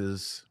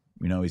boxes?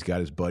 He's got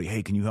his buddy.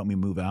 Hey, can you help me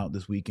move out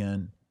this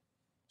weekend?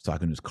 He's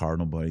talking to his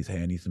Cardinal buddies.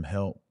 Hey, I need some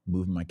help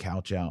moving my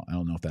couch out. I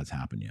don't know if that's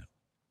happened yet.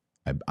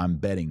 I'm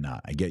betting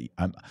not.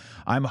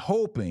 I'm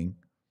hoping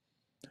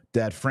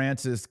that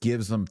Francis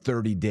gives him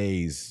 30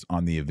 days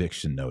on the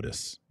eviction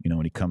notice.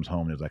 When he comes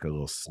home, there's a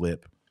little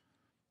slip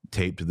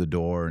taped to the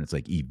door, and it's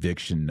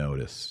eviction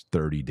notice,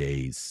 30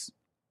 days,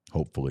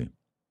 hopefully.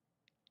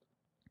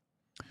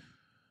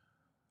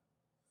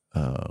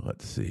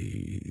 Let's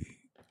see.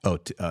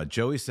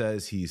 Joey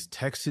says he's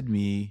texted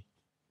me.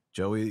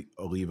 Joey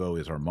Olivo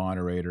is our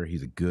moderator.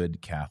 He's a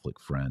good Catholic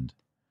friend.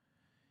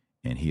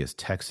 And he has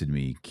texted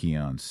me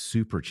Keon's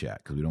super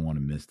chat because we don't want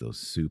to miss those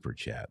super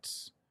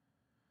chats.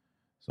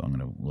 So I'm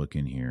going to look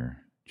in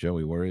here.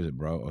 Joey, where is it,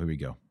 bro? Oh, here we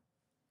go.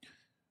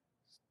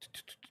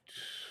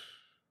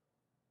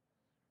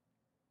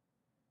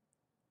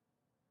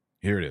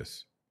 Here it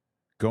is.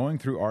 Going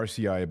through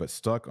RCI, but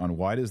stuck on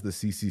why does the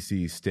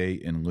CCC stay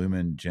in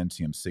Lumen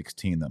Gentium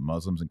 16 that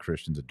Muslims and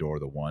Christians adore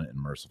the one and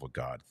merciful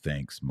God?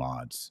 Thanks,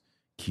 mods.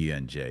 Kia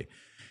and Jay.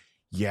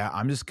 Yeah,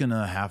 I'm just going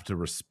to have to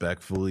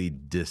respectfully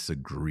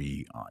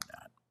disagree on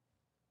that.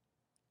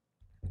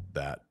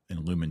 That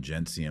in Lumen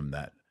Gentium,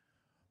 that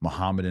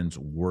Mohammedans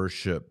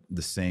worship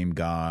the same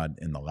God,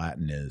 and the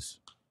Latin is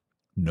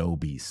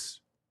nobis,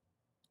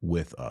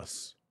 with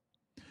us.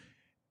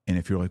 And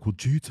if you're like, well,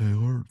 gee,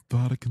 Taylor,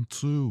 Vatican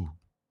II,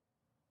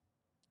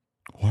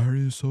 why are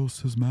you so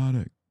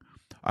schismatic?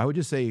 I would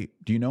just say,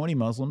 do you know any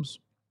Muslims?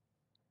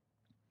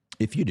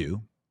 If you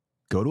do,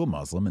 go to a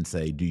Muslim and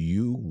say, do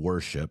you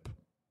worship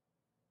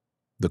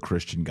the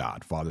Christian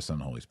God, Father, Son,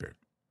 and Holy Spirit?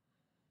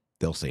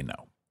 They'll say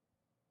no.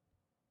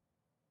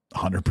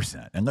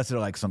 100%. Unless they're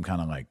like some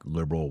kind of like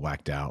liberal,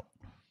 whacked out,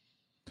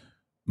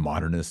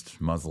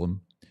 modernist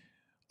Muslim.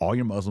 All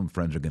your Muslim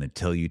friends are going to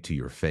tell you to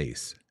your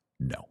face,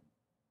 no.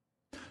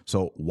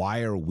 So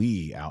why are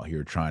we out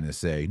here trying to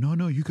say,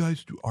 no, you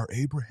guys are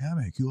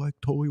Abrahamic. You like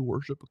totally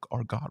worship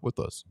our God with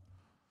us.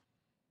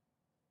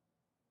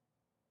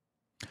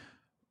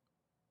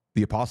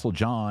 The Apostle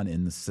John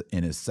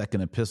in his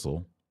second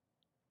epistle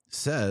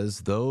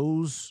says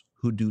those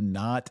who do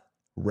not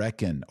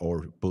reckon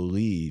or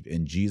believe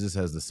in Jesus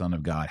as the Son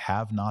of God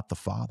have not the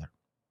Father.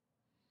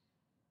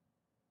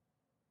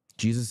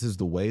 Jesus is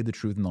the way, the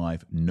truth, and the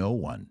life. No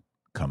one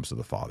comes to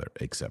the Father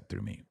except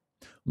through me.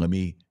 Let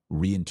me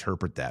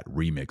reinterpret that,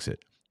 remix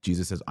it.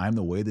 Jesus says, I'm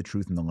the way, the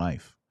truth, and the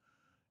life.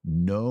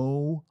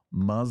 No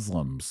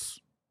Muslims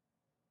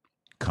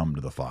come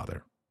to the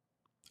Father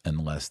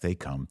unless they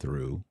come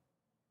through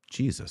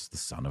Jesus, the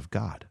Son of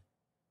God.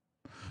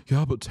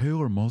 Yeah, but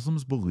Taylor,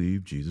 Muslims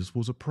believe Jesus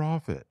was a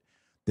prophet.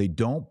 They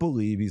don't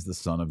believe he's the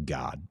Son of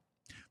God.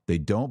 They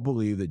don't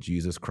believe that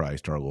Jesus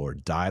Christ, our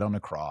Lord, died on a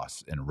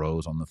cross and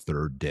rose on the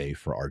third day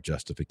for our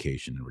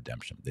justification and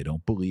redemption. They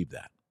don't believe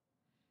that.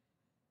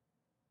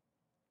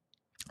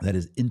 That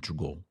is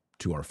integral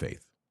to our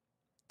faith.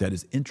 That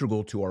is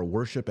integral to our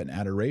worship and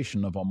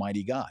adoration of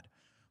Almighty God.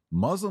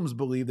 Muslims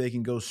believe they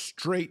can go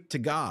straight to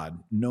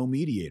God, no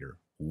mediator.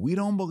 We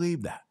don't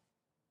believe that.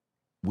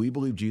 We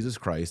believe Jesus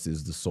Christ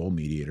is the sole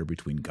mediator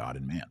between God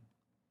and man.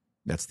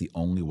 That's the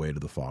only way to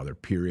the Father,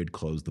 period.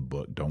 Close the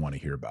book. Don't want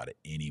to hear about it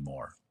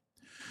anymore.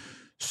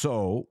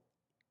 So,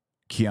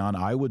 Keon,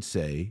 I would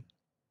say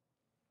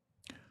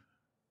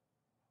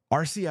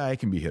RCI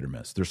can be hit or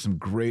miss. There's some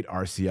great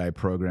RCI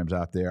programs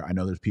out there. I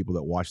know there's people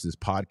that watch this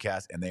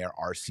podcast and they are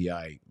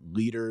RCI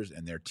leaders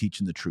and they're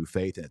teaching the true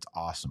faith, and it's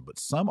awesome. But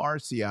some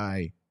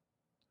RCI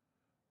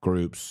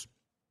groups,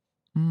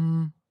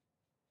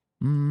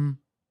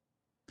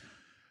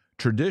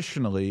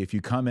 traditionally, if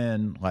you come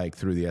in like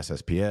through the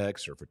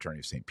SSPX or Fraternity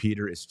of St.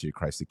 Peter, Institute of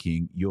Christ the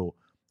King, you'll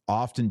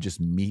often just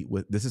meet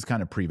with, this is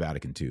kind of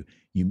pre-Vatican II.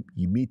 You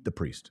meet the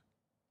priest.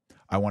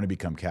 I want to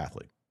become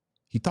Catholic.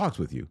 He talks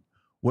with you.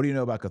 What do you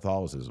know about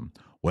Catholicism?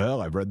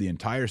 Well, I've read the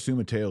entire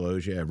Summa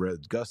Theologiae. I've read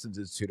Augustine's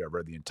Institute. I've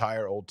read the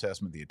entire Old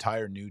Testament, the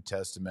entire New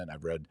Testament.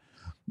 I've read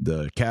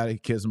the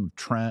Catechism of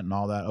Trent and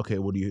all that. Okay,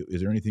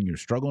 is there anything you're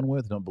struggling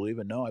with? Don't believe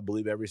it? No, I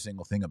believe every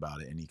single thing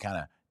about it. And he kind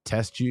of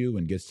tests you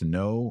and gets to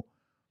know.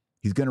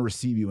 He's going to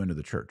receive you into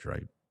the church,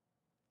 right?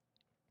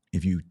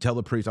 If you tell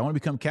the priest, I want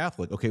to become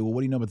Catholic. Okay, well,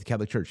 what do you know about the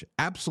Catholic Church?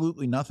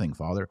 Absolutely nothing,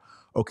 Father.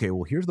 Okay,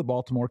 well, here's the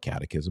Baltimore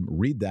Catechism.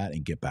 Read that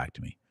and get back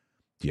to me.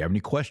 Do you have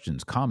any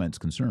questions, comments,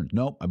 concerns?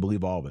 Nope, I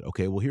believe all of it.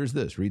 Okay, well, here's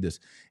this. Read this.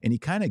 And he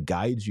kind of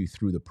guides you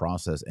through the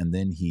process, and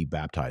then he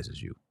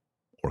baptizes you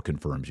or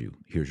confirms you.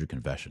 Here's your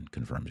confession,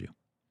 confirms you.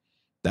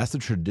 That's the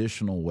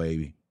traditional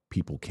way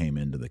people came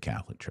into the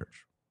Catholic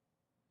Church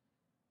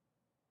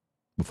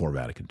before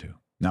Vatican II.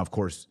 Now, of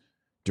course,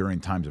 during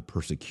times of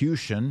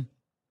persecution,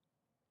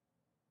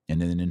 and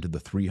then into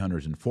the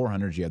 300s and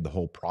 400s, you had the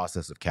whole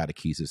process of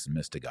catechesis and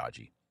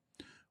mystagogy,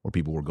 where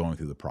people were going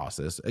through the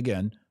process,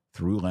 again,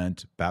 through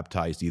Lent,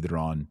 baptized either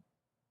on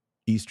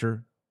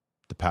Easter,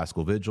 the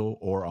Paschal Vigil,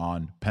 or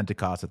on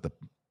Pentecost at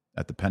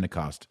the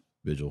Pentecost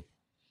Vigil.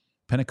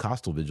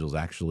 Pentecostal Vigil is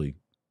actually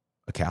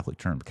a Catholic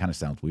term. It kind of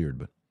sounds weird,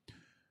 but...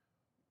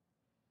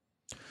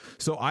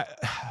 So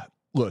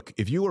look,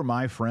 if you were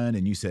my friend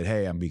and you said,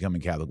 hey, I'm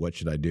becoming Catholic, what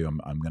should I do?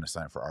 I'm going to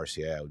sign up for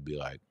RCA. I would be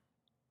like,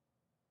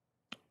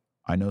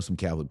 I know some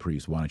Catholic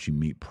priests. Why don't you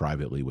meet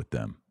privately with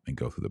them and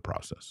go through the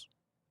process?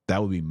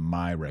 That would be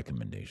my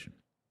recommendation.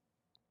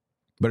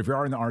 But if you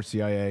are in the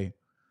RCIA,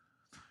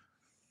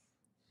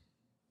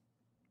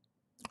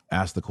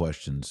 ask the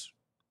questions,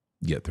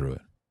 get through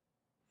it.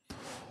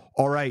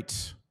 All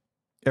right.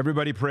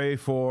 Everybody pray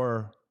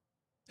for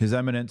His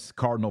Eminence,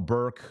 Cardinal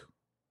Burke.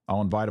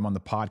 I'll invite him on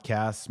the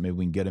podcast. Maybe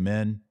we can get him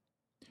in.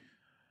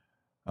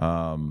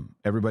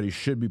 Everybody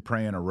should be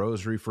praying a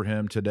rosary for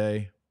him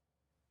today.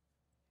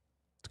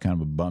 It's kind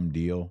of a bum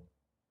deal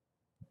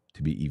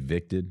to be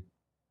evicted.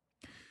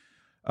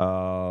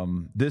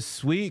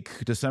 This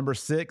week, December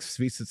 6th,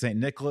 Feast of St.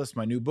 Nicholas,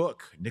 my new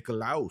book,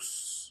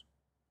 Nikolaus.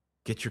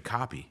 Get your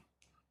copy.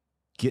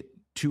 Get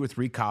 2 or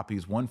 3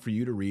 copies, one for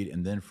you to read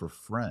and then for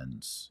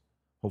friends.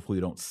 Hopefully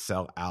you don't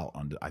sell out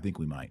on, I think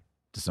we might,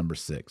 December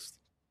 6th.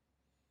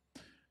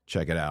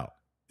 Check it out.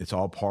 It's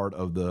all part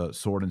of the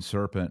Sword and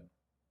Serpent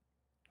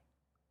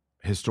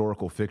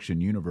historical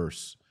fiction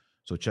universe.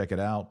 So check it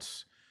out.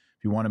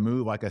 If you want to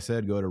move, like I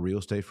said, go to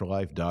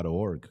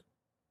realestateforlife.org.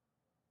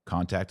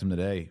 Contact him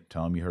today.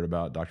 Tell him you heard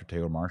about Dr.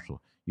 Taylor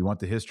Marshall. You want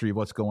the history of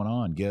what's going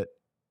on, get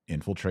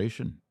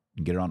Infiltration. You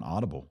can get it on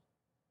Audible.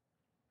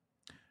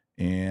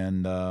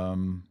 And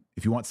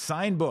if you want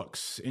signed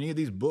books, any of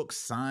these books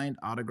signed,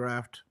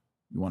 autographed,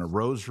 you want a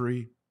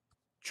rosary,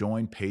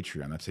 join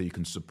Patreon. That's how you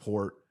can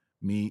support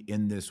me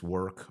in this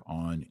work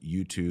on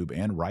YouTube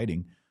and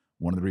writing.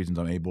 One of the reasons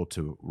I'm able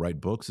to write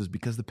books is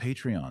because of the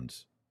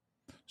Patreons.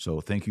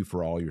 So thank you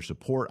for all your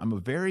support. I'm a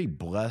very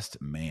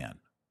blessed man.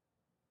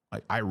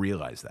 I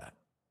realize that.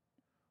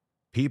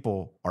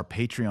 People are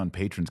Patreon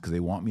patrons because they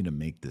want me to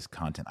make this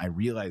content. I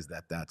realize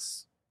that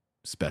that's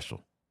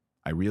special.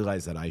 I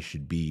realize that I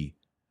should be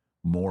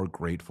more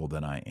grateful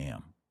than I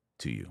am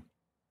to you.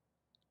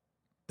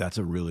 That's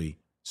a really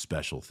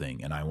special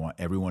thing. And I want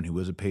everyone who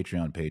is a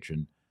Patreon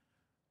patron,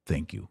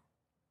 thank you.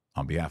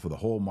 On behalf of the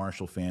whole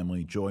Marshall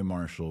family, Joy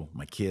Marshall,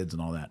 my kids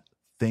and all that,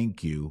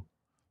 thank you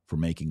for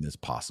making this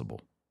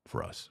possible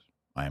for us.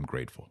 I am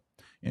grateful.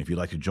 And if you'd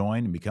like to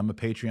join and become a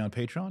Patreon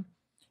patron,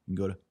 you can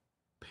go to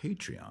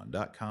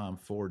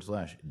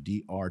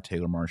patreon.com/Dr.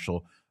 Taylor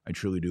Marshall. I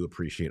truly do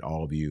appreciate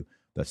all of you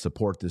that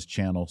support this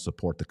channel,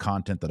 support the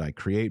content that I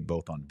create,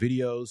 both on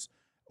videos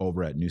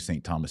over at New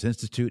St. Thomas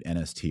Institute,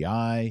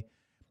 NSTI,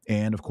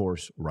 and of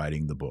course,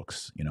 writing the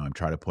books. You know, I'm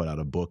trying to put out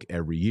a book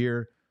every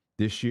year.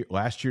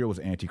 Last year was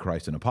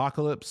Antichrist and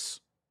Apocalypse.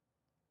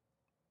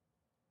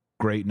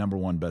 Great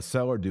 #1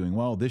 bestseller, doing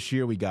well. This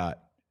year we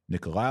got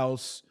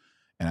Nicolaus,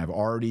 and I've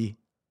already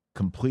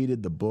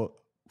completed the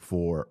book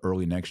for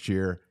early next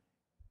year.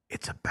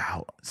 It's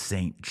about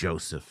St.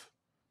 Joseph.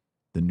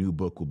 The new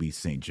book will be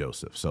St.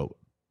 Joseph. So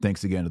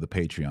thanks again to the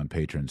Patreon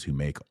patrons who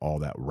make all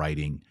that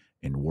writing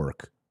and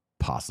work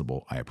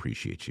possible. I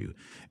appreciate you.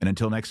 And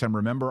until next time,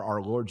 remember,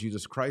 our Lord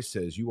Jesus Christ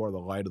says, you are the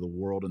light of the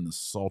world and the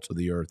salt of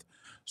the earth.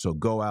 So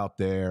go out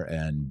there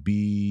and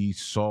be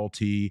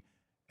salty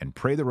and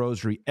pray the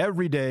rosary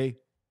every day.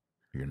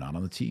 You're not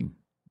on the team.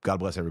 God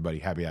bless everybody.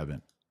 Happy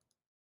Advent.